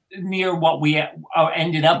nothing near what we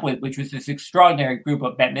ended up with, which was this extraordinary group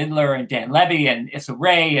of Bette Midler and Dan Levy and Issa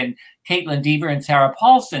Rae and Caitlin Dever and Sarah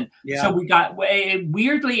Paulson. Yeah. So it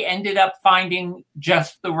weirdly ended up finding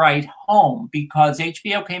just the right home because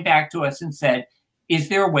HBO came back to us and said, is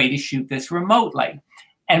there a way to shoot this remotely?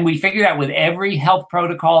 And we figured out with every health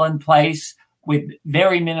protocol in place, with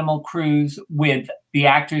very minimal crews, with the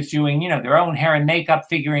actors doing, their own hair and makeup,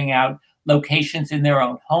 figuring out locations in their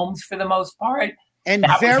own homes for the most part. And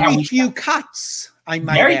very few cuts, I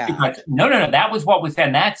might add. Very few cuts. No. That was what was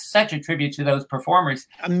then. That's such a tribute to those performers.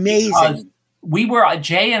 Amazing.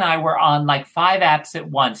 Jay and I were on like 5 apps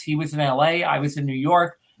at once. He was in LA, I was in New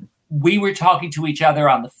York. We were talking to each other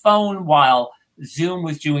on the phone while Zoom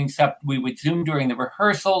was doing stuff. We would Zoom during the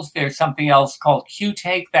rehearsals. There's something else called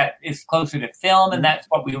Q-Take that is closer to film, and that's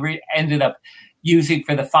what we ended up using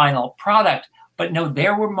for the final product. But no,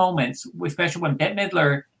 there were moments, especially when Bette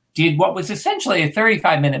Midler did what was essentially a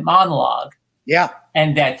 35-minute monologue. Yeah.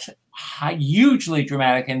 And that's hugely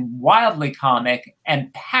dramatic and wildly comic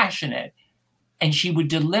and passionate. And she would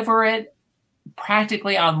deliver it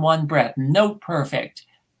practically on one breath, note perfect.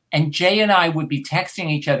 And Jay and I would be texting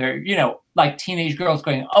each other, like teenage girls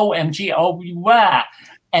going, OMG, oh, wow.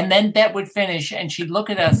 And then Bette would finish and she'd look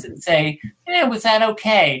at us and say, was that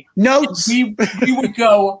okay? Notes. We would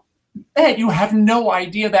go, Bette, you have no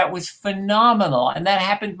idea. That was phenomenal. And that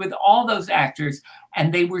happened with all those actors.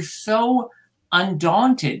 And they were so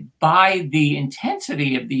undaunted by the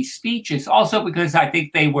intensity of these speeches. Also because I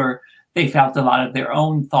think they felt a lot of their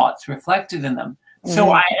own thoughts reflected in them.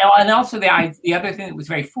 Mm-hmm. So the other thing that was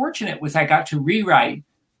very fortunate was I got to rewrite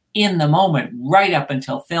in the moment right up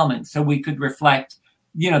until filming. So we could reflect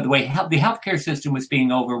the way the healthcare system was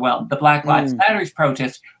being overwhelmed, the Black Lives Matter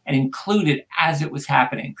protest, and include it as it was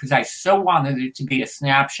happening because I so wanted it to be a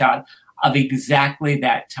snapshot of exactly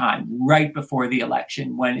that time, right before the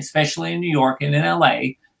election, when, especially in New York and in LA,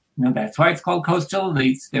 that's why it's called Coastal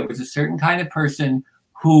Elites, there was a certain kind of person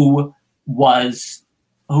who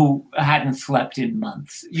hadn't slept in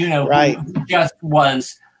months, right. Who just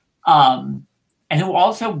was, and who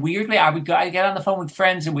also weirdly, I'd get on the phone with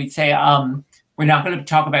friends and we'd say, we're not going to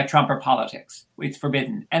talk about Trump or politics. It's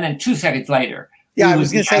forbidden. And then 2 seconds later, I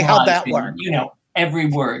was going to say how'd that work? Every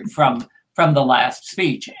word from the last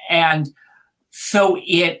speech. And so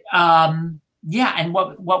it Yeah, and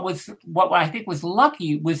what I think was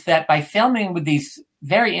lucky was that by filming with these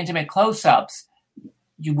very intimate close-ups,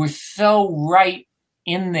 you were so right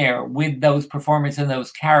in there with those performers and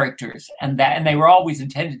those characters, and they were always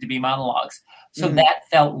intended to be monologues. So that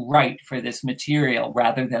felt right for this material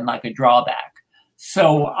rather than like a drawback.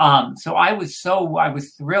 So I was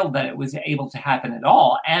thrilled that it was able to happen at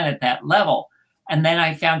all and at that level. And then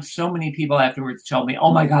I found so many people afterwards told me,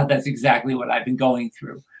 "Oh my God, that's exactly what I've been going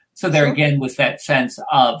through." So there again was that sense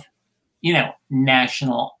of,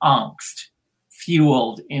 national angst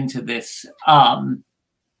fueled into this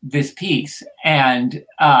this piece, and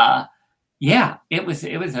it was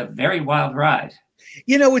a very wild ride.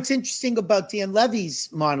 What's interesting about Dan Levy's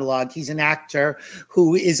monologue, he's an actor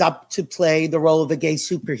who is up to play the role of a gay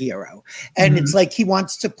superhero. And it's like he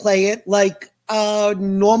wants to play it like a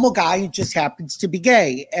normal guy who just happens to be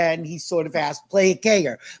gay. And he sort of asked, play it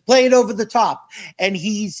gayer, play it over the top. And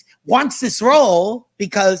he's wants this role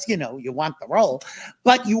because, you want the role,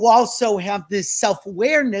 but you also have this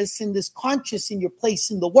self-awareness and this conscious in your place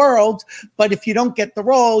in the world. But if you don't get the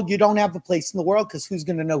role, you don't have a place in the world because who's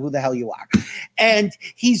going to know who the hell you are? And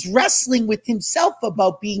he's wrestling with himself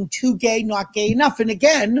about being too gay, not gay enough. And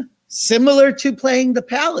again, similar to playing the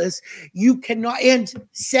palace, you cannot, and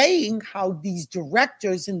saying how these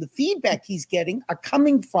directors and the feedback he's getting are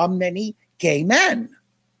coming from many gay men.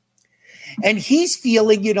 And he's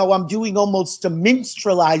feeling, I'm doing almost a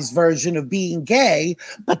minstrelized version of being gay,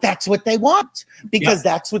 but that's what they want because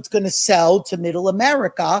that's what's going to sell to middle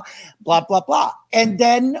America, blah, blah, blah. And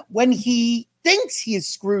then when he thinks he has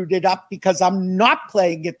screwed it up because I'm not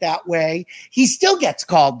playing it that way, he still gets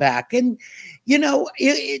called back. And,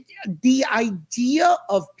 the idea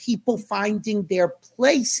of people finding their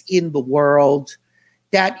place in the world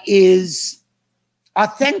that is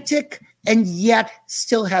authentic and yet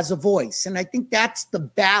still has a voice. And I think that's the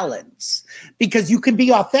balance, because you can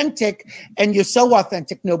be authentic and you're so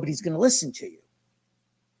authentic, nobody's going to listen to you.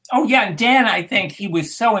 Oh, yeah. And Dan, I think he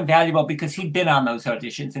was so invaluable because he'd been on those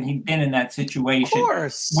auditions and he'd been in that situation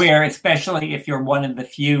where, especially if you're one of the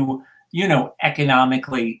few,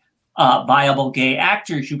 economically viable gay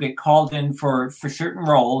actors, you get called in for certain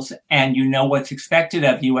roles and what's expected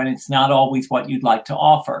of you. And it's not always what you'd like to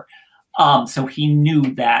offer. So he knew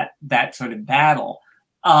that sort of battle.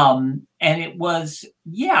 And it was,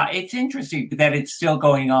 it's interesting that it's still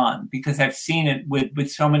going on because I've seen it with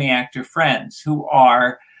so many actor friends who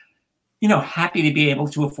are, happy to be able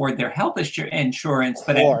to afford their health insurance,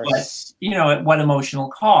 but at what emotional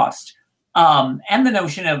cost? And the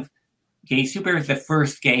notion of gay super is the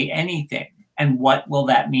first gay anything. And what will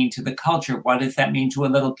that mean to the culture? What does that mean to a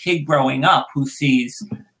little kid growing up who sees,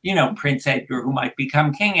 Prince Edgar, who might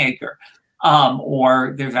become King Edgar?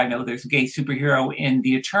 Or there's a gay superhero in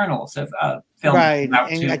the Eternals of film. Right.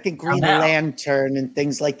 And I think Green Lantern and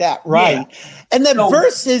things like that. Right. Yeah. And then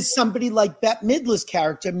versus somebody like Bette Midler's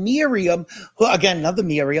character, Miriam, who, again, another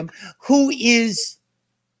Miriam, who is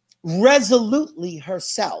resolutely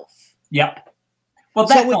herself. Yep. Well,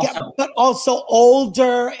 but also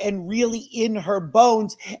older and really in her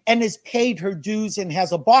bones and has paid her dues and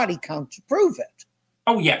has a body count to prove it.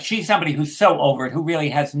 Oh, yeah. She's somebody who's so over it, who really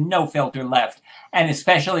has no filter left. And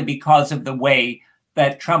especially because of the way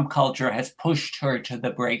that Trump culture has pushed her to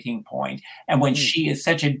the breaking point. And when she is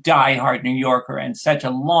such a diehard New Yorker and such a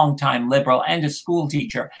longtime liberal and a school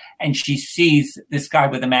teacher, and she sees this guy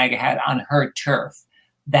with a MAGA hat on her turf,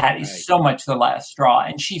 that is so much the last straw.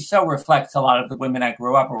 And she so reflects a lot of the women I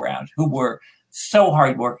grew up around who were so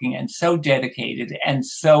hardworking and so dedicated and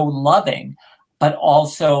so loving, but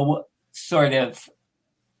also sort of,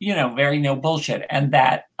 very no bullshit. And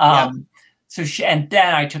that, and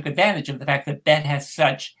then I took advantage of the fact that Bette has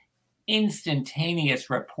such instantaneous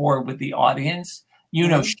rapport with the audience.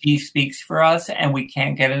 She speaks for us and we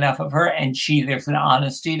can't get enough of her. And there's an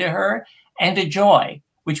honesty to her and a joy,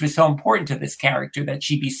 which was so important to this character, that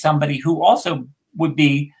she be somebody who also would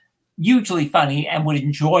be hugely funny and would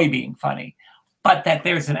enjoy being funny. But that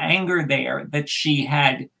there's an anger there that she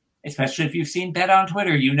had, especially if you've seen Bette on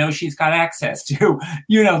Twitter, she's got access to,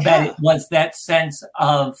 that it was that sense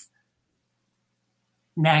of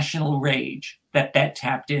national rage that Bette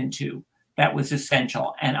tapped into that was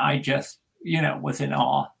essential. And I just, was in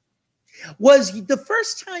awe. Was the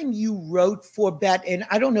first time you wrote for Bette, and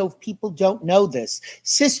I don't know if people don't know this,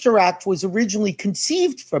 Sister Act was originally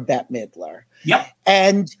conceived for Bette Midler. Yep.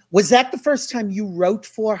 And was that the first time you wrote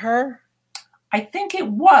for her? I think it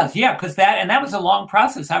was, because that was a long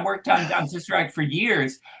process. I worked on Sister Act for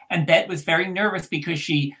years, and Bette was very nervous because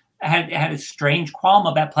she had a strange qualm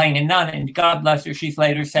about playing a nun, and God bless her, she's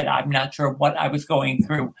later said, "I'm not sure what I was going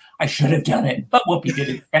through. I should have done it." But Whoopi did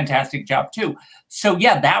a fantastic job too. So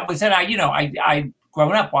yeah, that was it. I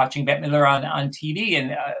grown up watching Bette Midler on TV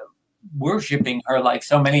and worshiping her like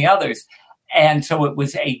so many others. And so it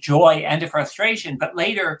was a joy and a frustration. But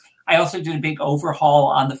later, I also did a big overhaul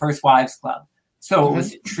on the First Wives Club. So it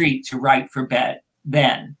was a treat to write for Bette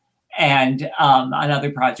then, and on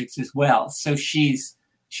other projects as well. So she's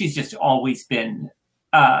just always been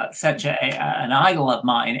such an idol of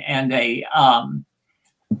mine, and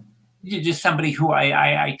just somebody who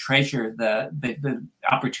I treasure the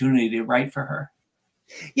opportunity to write for her.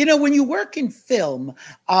 When you work in film,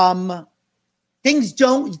 things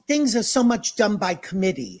are so much done by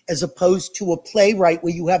committee as opposed to a playwright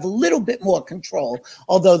where you have a little bit more control,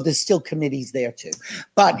 although there's still committees there too,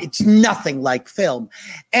 but it's nothing like film.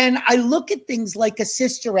 And I look at things like a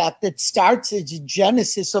Sister Act that starts as a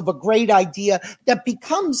genesis of a great idea that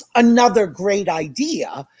becomes another great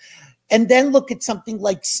idea. And then look at something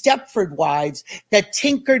like Stepford Wives that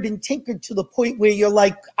tinkered and tinkered to the point where you're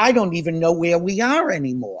like, I don't even know where we are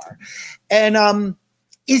anymore. And,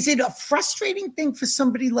 is it a frustrating thing for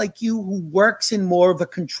somebody like you who works in more of a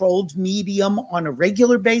controlled medium on a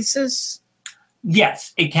regular basis?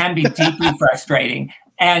 Yes, it can be deeply frustrating.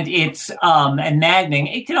 And it's and maddening.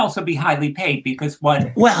 It can also be highly paid, because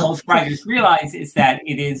what most writers realize is that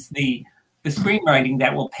it is the screenwriting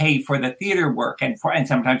that will pay for the theater work and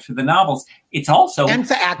sometimes for the novels. It's also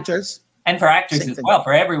for actors. And for actors as well,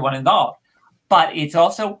 for everyone involved. But it's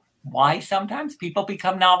also why sometimes people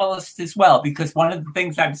become novelists as well, because one of the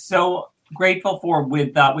things I'm so grateful for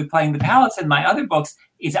with Playing the Palace and my other books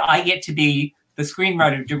is I get to be the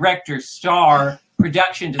screenwriter, director, star,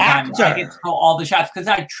 production designer. Actor. I get to call all the shots because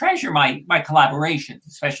I treasure my collaborations,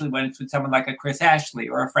 especially when it's with someone like a Chris Ashley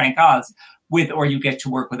or a Frank Oz, or you get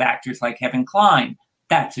to work with actors like Kevin Kline.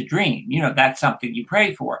 That's a dream. That's something you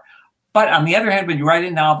pray for. But on the other hand, when you write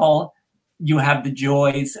a novel, you have the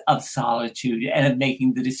joys of solitude and of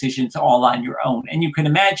making the decisions all on your own. And you can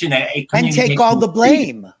imagine and take all the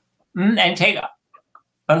blame.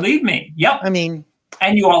 Believe me. Yep. I mean,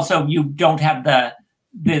 and you don't have the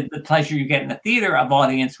pleasure you get in the theater of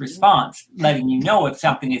audience response, letting you know if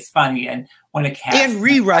something is funny, and when a cast and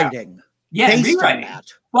rewriting. And rewriting.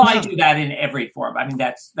 Well, I do that in every form. I mean,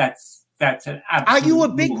 that's an absolute. Are you a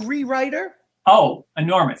big rewriter? Oh,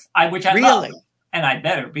 enormous. Which I really love. And I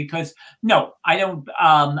better, because no, I don't.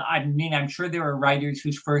 I'm sure there are writers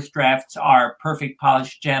whose first drafts are perfect,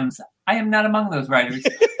 polished gems. I am not among those writers.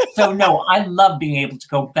 So no, I love being able to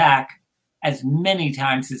go back as many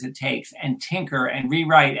times as it takes and tinker and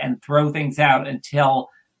rewrite and throw things out until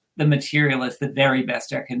the material is the very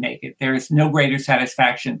best I can make it. There is no greater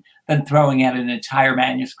satisfaction than throwing out an entire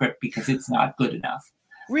manuscript because it's not good enough.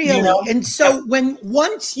 Really? And so then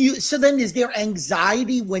is there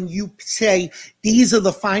anxiety when you say, these are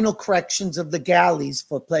the final corrections of the galleys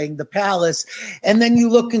for Playing the Palace, and then you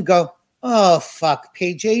look and go, oh, fuck,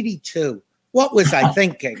 page 82. What was I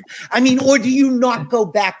thinking? I mean, or do you not go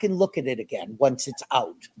back and look at it again once it's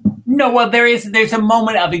out? No, well, there's a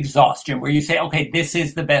moment of exhaustion where you say, okay, this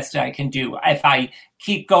is the best I can do. If I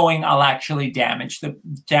keep going, I'll actually damage the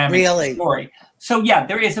story. So yeah,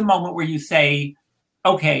 there is a moment where you say,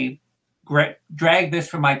 okay, drag this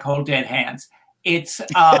from my cold dead hands. It's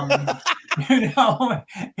where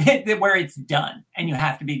it's done, and you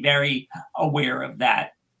have to be very aware of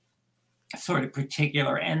that sort of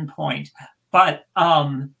particular endpoint. But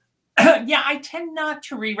I tend not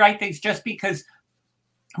to rewrite things just because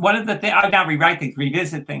one of the things not rewrite things,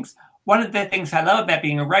 revisit things. One of the things I love about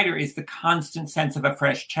being a writer is the constant sense of a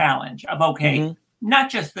fresh challenge of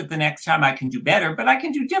not just that the next time I can do better, but I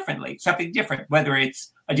can do differently, something different, whether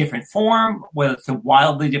it's a different form, whether it's a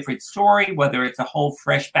wildly different story, whether it's a whole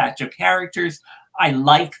fresh batch of characters. I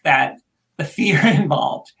like that, the fear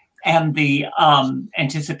involved and the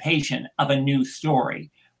anticipation of a new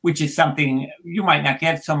story, which is something you might not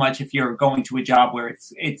get so much if you're going to a job where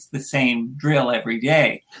it's the same drill every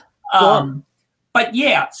day. Sure. But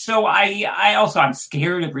yeah, so I'm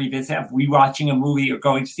scared of rewatching a movie or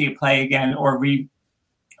going to see a play again or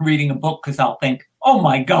reading a book because I'll think, oh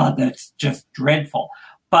my God, that's just dreadful.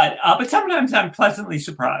 But sometimes I'm pleasantly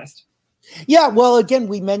surprised. Yeah, well, again,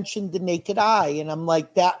 we mentioned The Naked Eye, and I'm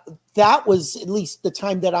like, that was at least the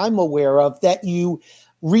time that I'm aware of that you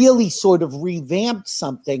really sort of revamped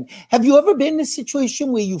something. Have you ever been in a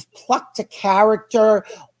situation where you've plucked a character,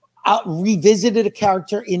 revisited a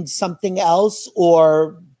character in something else,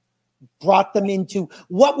 or brought them into,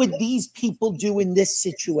 what would these people do in this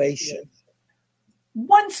situation?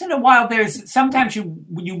 once in a while, sometimes you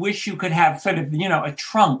wish you could have sort of, a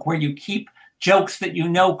trunk where you keep jokes that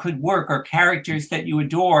could work or characters that you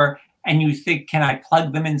adore, and you think, can I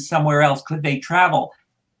plug them in somewhere else? Could they travel?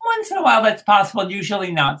 Once in a while, that's possible.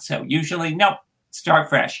 Usually not so. Usually, no, start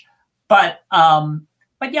fresh. But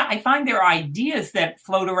yeah, I find there are ideas that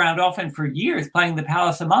float around often for years, playing the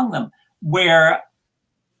Palace among them, where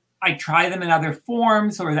I try them in other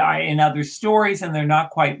forms or in other stories, and they're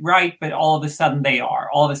not quite right, but all of a sudden they are.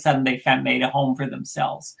 All of a sudden they made a home for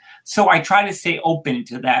themselves. So I try to stay open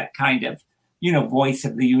to that kind of, voice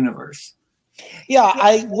of the universe.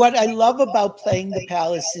 Yeah, what I love about playing the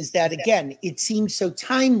Palace is that, again, it seems so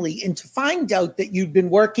timely, and to find out that you've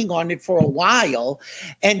been working on it for a while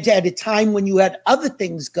and at a time when you had other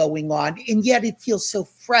things going on, and yet it feels so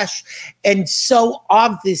fresh and so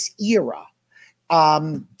of this era.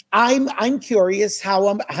 I'm curious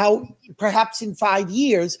how perhaps in 5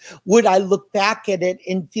 years would I look back at it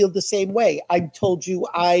and feel the same way. I told you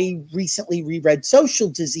I recently reread Social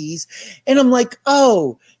Disease, and I'm like,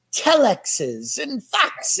 oh, telexes and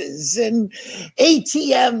faxes and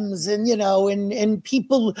ATMs and and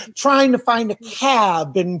people trying to find a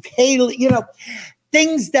cab and pay,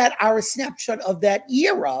 things that are a snapshot of that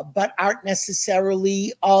era but aren't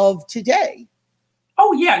necessarily of today.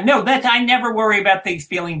 Oh yeah, no, I never worry about things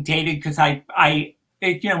feeling dated, because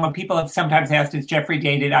when people have sometimes asked, is Jeffrey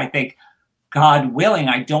dated? I think, God willing,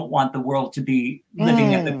 I don't want the world to be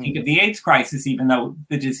living at the peak of the AIDS crisis, even though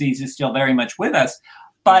the disease is still very much with us.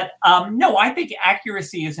 But no, I think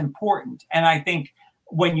accuracy is important. And I think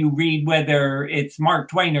when you read, whether it's Mark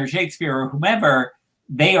Twain or Shakespeare or whomever,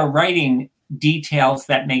 they are writing details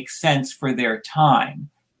that make sense for their time.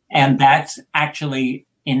 And that's actually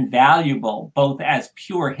invaluable, both as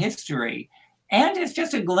pure history and as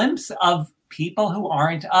just a glimpse of people who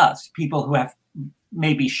aren't us, people who have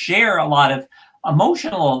maybe share a lot of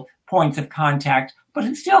emotional points of contact, but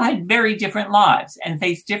who still had very different lives and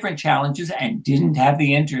faced different challenges and didn't have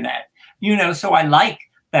the internet. So I like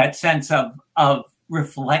that sense of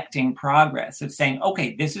reflecting progress, of saying,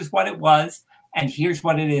 okay, this is what it was, and here's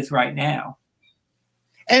what it is right now.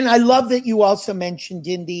 And I love that you also mentioned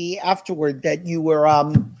in the afterward that you were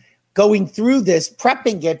going through this,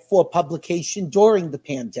 prepping it for publication during the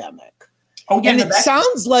pandemic. Oh, yeah, and it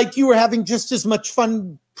sounds like you were having just as much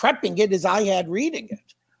fun prepping it as I had reading it.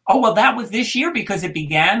 Oh, well, that was this year, because it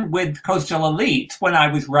began with Coastal Elite when I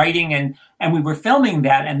was writing and we were filming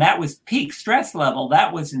that, and that was peak stress level.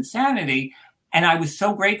 That was insanity. And I was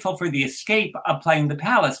so grateful for the escape of playing the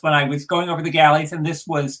Palace when I was going over the galleys, and this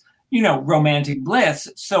was, romantic bliss.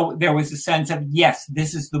 So there was a sense of, yes,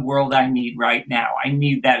 this is the world I need right now. I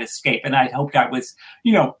need that escape. And I hoped I was,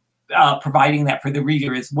 providing that for the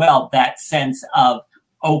reader as well, that sense of,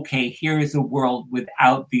 okay, here is a world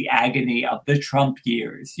without the agony of the Trump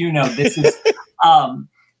years. This is...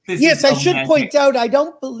 yes, I should point out, I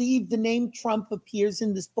don't believe the name Trump appears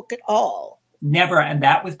in this book at all. Never, and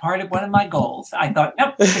that was part of one of my goals. I thought,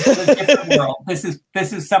 nope, this is a different world. This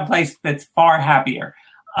is someplace that's far happier.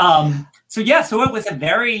 So it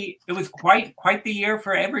was quite the year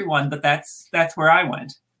for everyone, but that's where I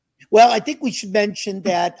went. Well, I think we should mention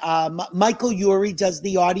that Michael Urie does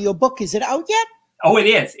the audiobook. Is it out yet? Oh, it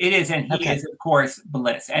is. It is, and he is, of course,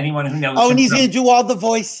 Bliss. Anyone who knows. Oh, and he's going to do all the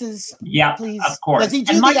voices. Yeah, please. Of course. Does he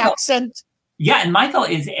do the accent? Yeah, and Michael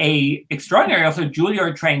is a extraordinary, also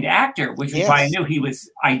Juilliard trained actor, which is why I knew he was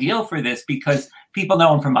ideal for this, because people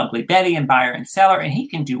know him from Ugly Betty and Byron Seller, and he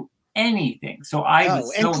can do anything. So I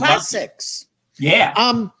was so and classics. Lucky. Yeah.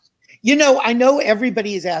 I know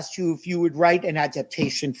everybody has asked you if you would write an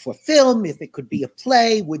adaptation for film, if it could be a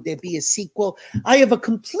play, would there be a sequel? I have a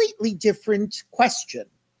completely different question.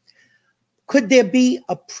 Could there be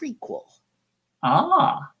a prequel?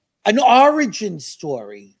 An origin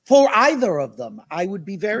story for either of them? I would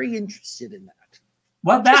be very interested in that.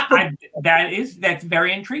 Well, that's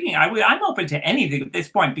very intriguing. I'm open to anything at this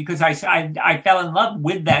point, because I fell in love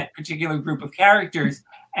with that particular group of characters,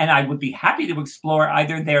 and I would be happy to explore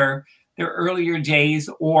either their earlier days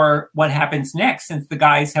or what happens next, since the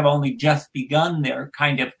guys have only just begun their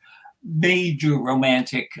kind of major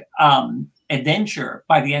romantic adventure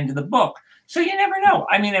by the end of the book. So you never know.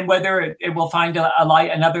 I mean, and whether it will find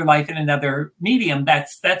another life in another medium,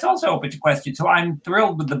 that's also open to question. So I'm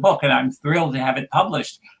thrilled with the book, and I'm thrilled to have it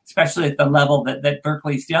published, especially at the delicious that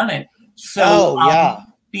Berkley's done it. So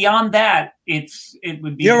beyond that, it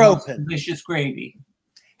would be delicious gravy.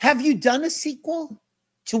 Have you done a sequel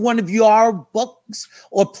to one of your books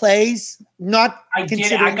or plays? Not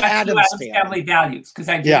considering Addams Family Values, because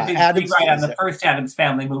I did rewrite on the first Addams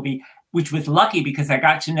Family movie, which was lucky because I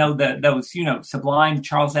got to know those sublime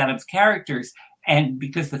Charles Addams characters, And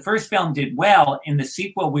because the first film did well, in the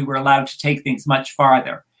sequel, we were allowed to take things much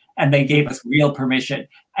farther. And they gave us real permission.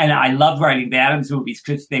 And I loved writing the Addams movies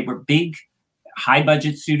because they were big,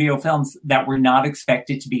 high-budget studio films that were not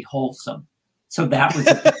expected to be wholesome. So that was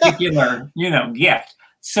a particular, gift.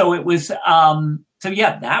 So it was,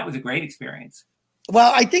 that was a great experience.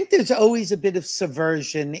 Well, I think there's always a bit of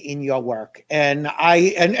subversion in your work, and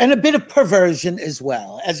a bit of perversion as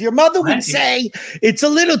well. As your mother would say, it's a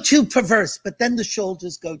little too perverse, but then the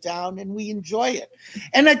shoulders go down and we enjoy it.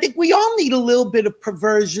 And I think we all need a little bit of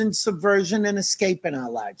perversion, subversion, and escape in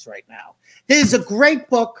our lives right now. There's a great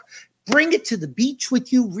book. Bring it to the beach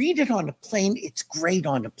with you. Read it on a plane. It's great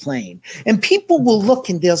on a plane. And people will look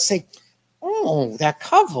and they'll say, oh, that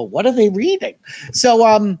cover, what are they reading?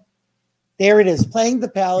 So, there it is, Playing the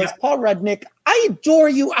Palace, yeah. Paul Rudnick. I adore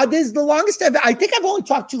you. This is the longest I think I've only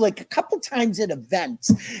talked to you like a couple times at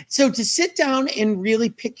events. So to sit down and really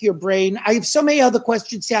pick your brain, I have so many other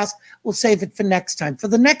questions to ask. We'll save it for next time, for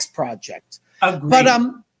the next project. Agreed.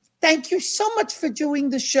 But thank you so much for doing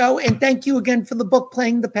the show. And thank you again for the book,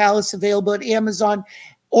 Playing the Palace, available at Amazon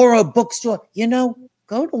or a bookstore.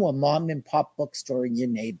 Go to a mom and pop bookstore in your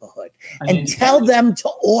neighborhood and tell them to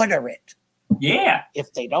order it. Yeah.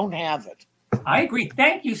 If they don't have it. I agree.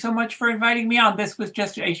 Thank you so much for inviting me on. This was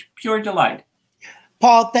just a pure delight.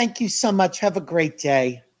 Paul, thank you so much. Have a great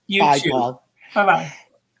day. Bye, too. Paul. Bye-bye.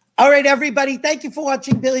 All right, everybody. Thank you for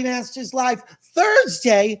watching Billy Masters Live.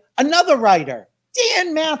 Thursday, another writer,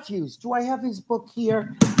 Dan Matthews. Do I have his book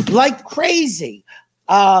here? Like crazy.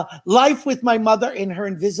 Life with My Mother and Her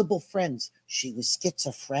Invisible Friends. She was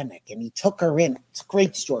schizophrenic and he took her in. It's a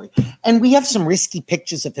great story. And we have some risky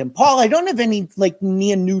pictures of him. Paul, I don't have any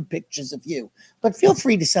near nude pictures of you, but feel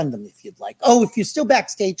free to send them if you'd like. Oh, if you're still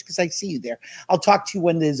backstage, because I see you there, I'll talk to you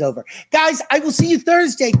when this is over. Guys, I will see you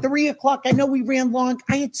Thursday, 3:00. I know we ran long.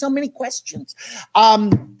 I had so many questions.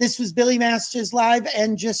 This was Billy Masters Live.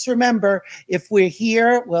 And just remember, if we're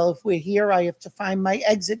here, I have to find my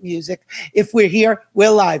exit music. If we're here, we're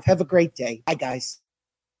live. Have a great day. Bye, guys.